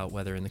reach out,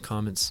 whether in the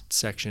comments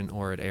section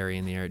or at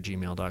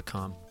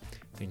airyintheair@gmail.com.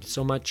 Thank you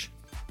so much.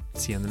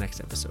 See you on the next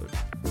episode.